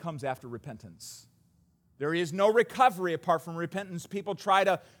it only comes after repentance. There is no recovery apart from repentance. People try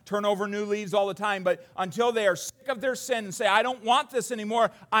to turn over new leaves all the time, but until they are sick of their sin and say, I don't want this anymore,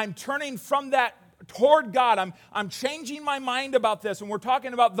 I'm turning from that toward God. I'm changing my mind about this. And we're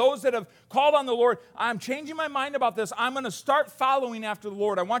talking about those that have called on the Lord. I'm changing my mind about this. I'm going to start following after the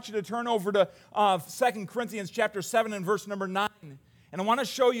Lord. I want you to turn over to 2 Corinthians chapter 7 and verse number 9. And I want to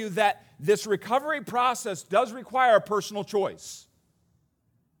show you that this recovery process does require a personal choice.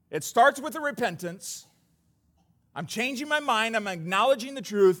 It starts with a repentance. I'm changing my mind, I'm acknowledging the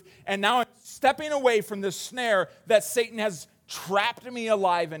truth, and now I'm stepping away from this snare that Satan has trapped me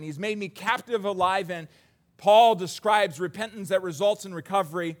alive in. He's made me captive alive in. Paul describes repentance that results in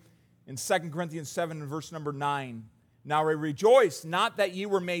recovery in 2 Corinthians 7 and verse number 9. Now I rejoice, not that ye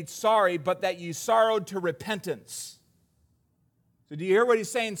were made sorry, but that ye sorrowed to repentance. So do you hear what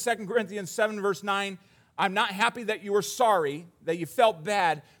he's saying in 2 Corinthians 7 verse 9? I'm not happy that you were sorry, that you felt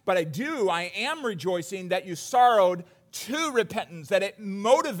bad, but I am rejoicing that you sorrowed to repentance, that it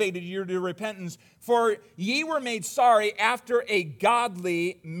motivated you to repentance, for ye were made sorry after a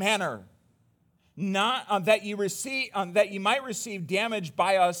godly manner, not that ye might receive damage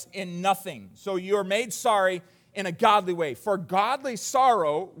by us in nothing. So you are made sorry in a godly way. For godly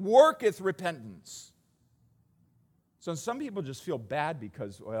sorrow worketh repentance. So some people just feel bad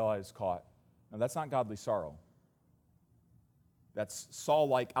because, well, I was caught. No, that's not godly sorrow. That's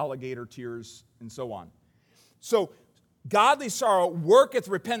Saul-like alligator tears and so on. So godly sorrow worketh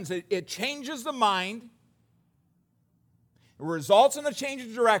repentance. It changes the mind. It results in a change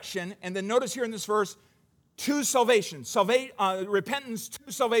of direction. And then notice here in this verse, to salvation. Repentance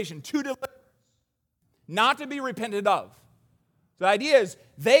to salvation, to deliverance. Not to be repented of. The idea is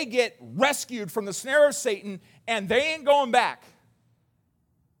they get rescued from the snare of Satan and they ain't going back.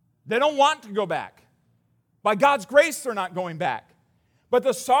 They don't want to go back. By God's grace, they're not going back. But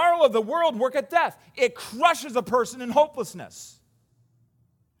the sorrow of the world worketh death. It crushes a person in hopelessness.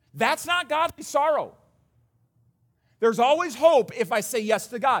 That's not godly sorrow. There's always hope if I say yes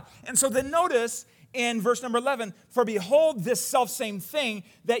to God. And so then notice in verse number 11, for behold this selfsame thing,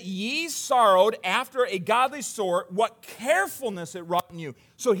 that ye sorrowed after a godly sort, what carefulness it wrought in you.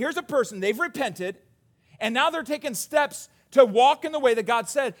 So here's a person, they've repented, and now they're taking steps to walk in the way that God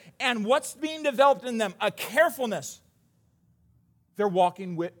said. And what's being developed in them? A carefulness. They're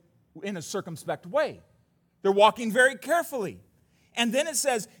walking in a circumspect way. They're walking very carefully. And then it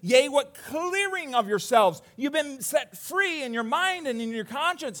says, yea, what clearing of yourselves. You've been set free in your mind and in your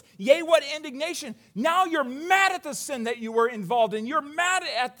conscience. Yea, what indignation. Now you're mad at the sin that you were involved in. You're mad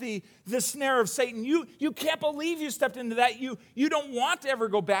at the snare of Satan. You can't believe you stepped into that. You don't want to ever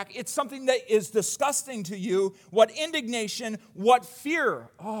go back. It's something that is disgusting to you. What indignation, what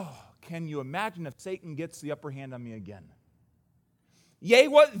fear. Oh, can you imagine if Satan gets the upper hand on me again? Yea,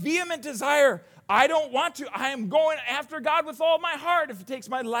 what vehement desire. I don't want to. I am going after God with all my heart. If it takes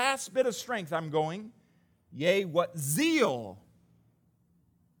my last bit of strength, I'm going. Yea, what zeal.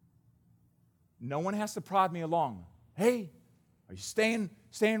 No one has to prod me along. Hey, are you staying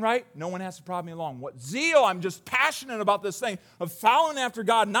right? No one has to prod me along. What zeal. I'm just passionate about this thing of following after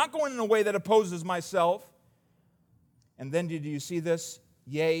God, not going in a way that opposes myself. And then did you see this?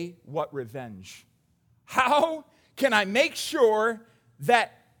 Yea, what revenge. How can I make sure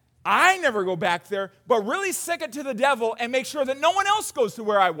that I never go back there, but really sick it to the devil and make sure that no one else goes to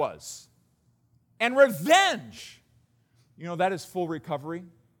where I was? And revenge. You know, that is full recovery.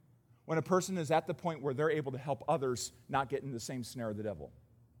 When a person is at the point where they're able to help others not get in the same snare of the devil.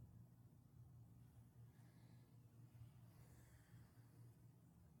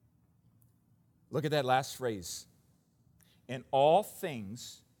 Look at that last phrase. In all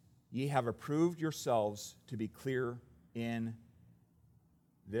things ye have approved yourselves to be clear in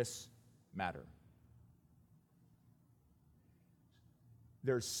this matter.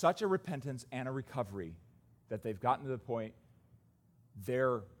 There's such a repentance and a recovery that they've gotten to the point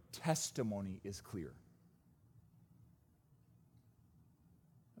their testimony is clear.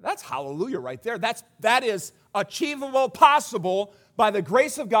 That's hallelujah right there. That is achievable, possible by the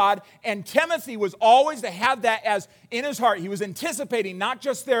grace of God. And Timothy was always to have that as in his heart. He was anticipating not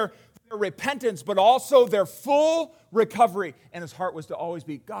just their repentance, but also their full recovery. And his heart was to always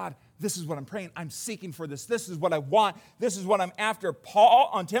be, God, this is what I'm praying. I'm seeking for this. This is what I want. This is what I'm after.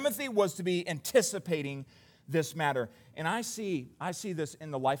 Timothy was to be anticipating this matter. And I see this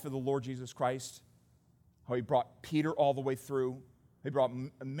in the life of the Lord Jesus Christ, how he brought Peter all the way through. He brought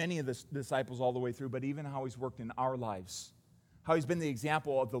many of the disciples all the way through, but even how he's worked in our lives, how he's been the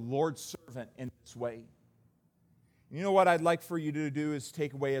example of the Lord's servant in this way. You know what I'd like for you to do as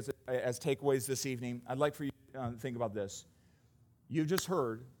takeaways this evening? I'd like for you to think about this. You've just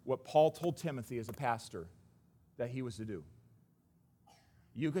heard what Paul told Timothy as a pastor that he was to do.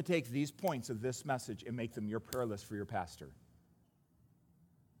 You could take these points of this message and make them your prayer list for your pastor.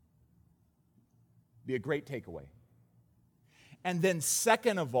 Be a great takeaway. And then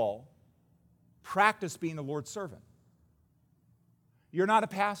second of all, practice being the Lord's servant. You're not a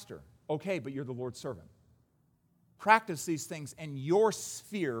pastor, okay, but you're the Lord's servant. Practice these things in your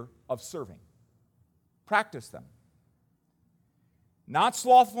sphere of serving. Practice them. Not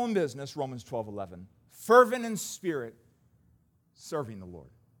slothful in business, Romans 12:11. Fervent in spirit, serving the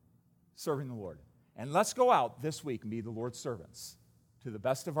Lord. Serving the Lord. And let's go out this week and be the Lord's servants to the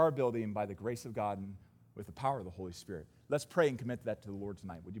best of our ability and by the grace of God and with the power of the Holy Spirit. Let's pray and commit that to the Lord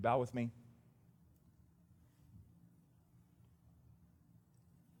tonight. Would you bow with me?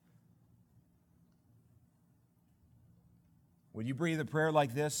 Would you breathe a prayer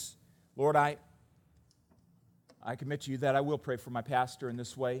like this? Lord, I commit to you that I will pray for my pastor in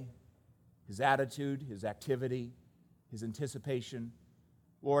this way. His attitude, his activity, his anticipation.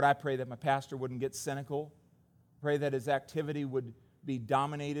 Lord, I pray that my pastor wouldn't get cynical. Pray that his activity would be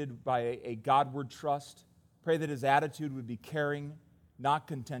dominated by a Godward trust. Pray that his attitude would be caring, not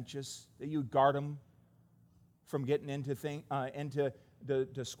contentious, that you would guard him from getting into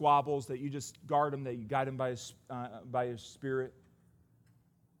the squabbles, that you just guard him, that you guide him by his Spirit.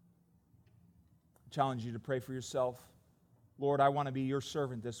 I challenge you to pray for yourself. Lord, I want to be your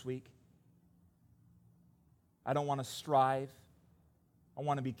servant this week. I don't want to strive. I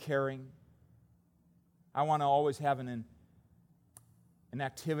want to be caring. I want to always have an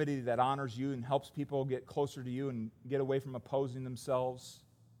activity that honors you and helps people get closer to you and get away from opposing themselves.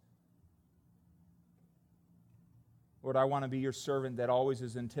 Lord, I want to be your servant that always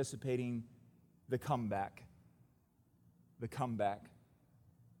is anticipating the comeback. The comeback.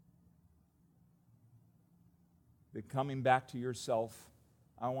 The coming back to yourself.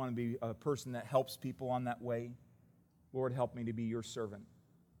 I want to be a person that helps people on that way. Lord, help me to be your servant.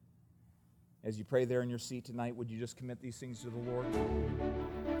 As you pray there in your seat tonight, would you just commit these things to the Lord?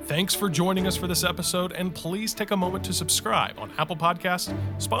 Thanks for joining us for this episode, and please take a moment to subscribe on Apple Podcasts,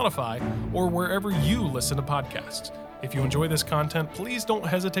 Spotify, or wherever you listen to podcasts. If you enjoy this content, please don't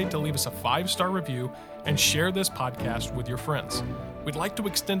hesitate to leave us a 5-star review and share this podcast with your friends. We'd like to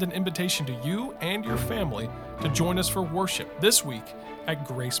extend an invitation to you and your family to join us for worship this week at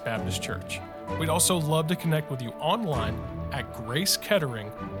Grace Baptist Church. We'd also love to connect with you online at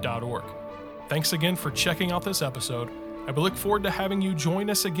gracekettering.org. Thanks again for checking out this episode, and we look forward to having you join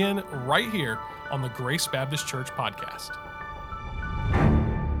us again right here on the Grace Baptist Church podcast.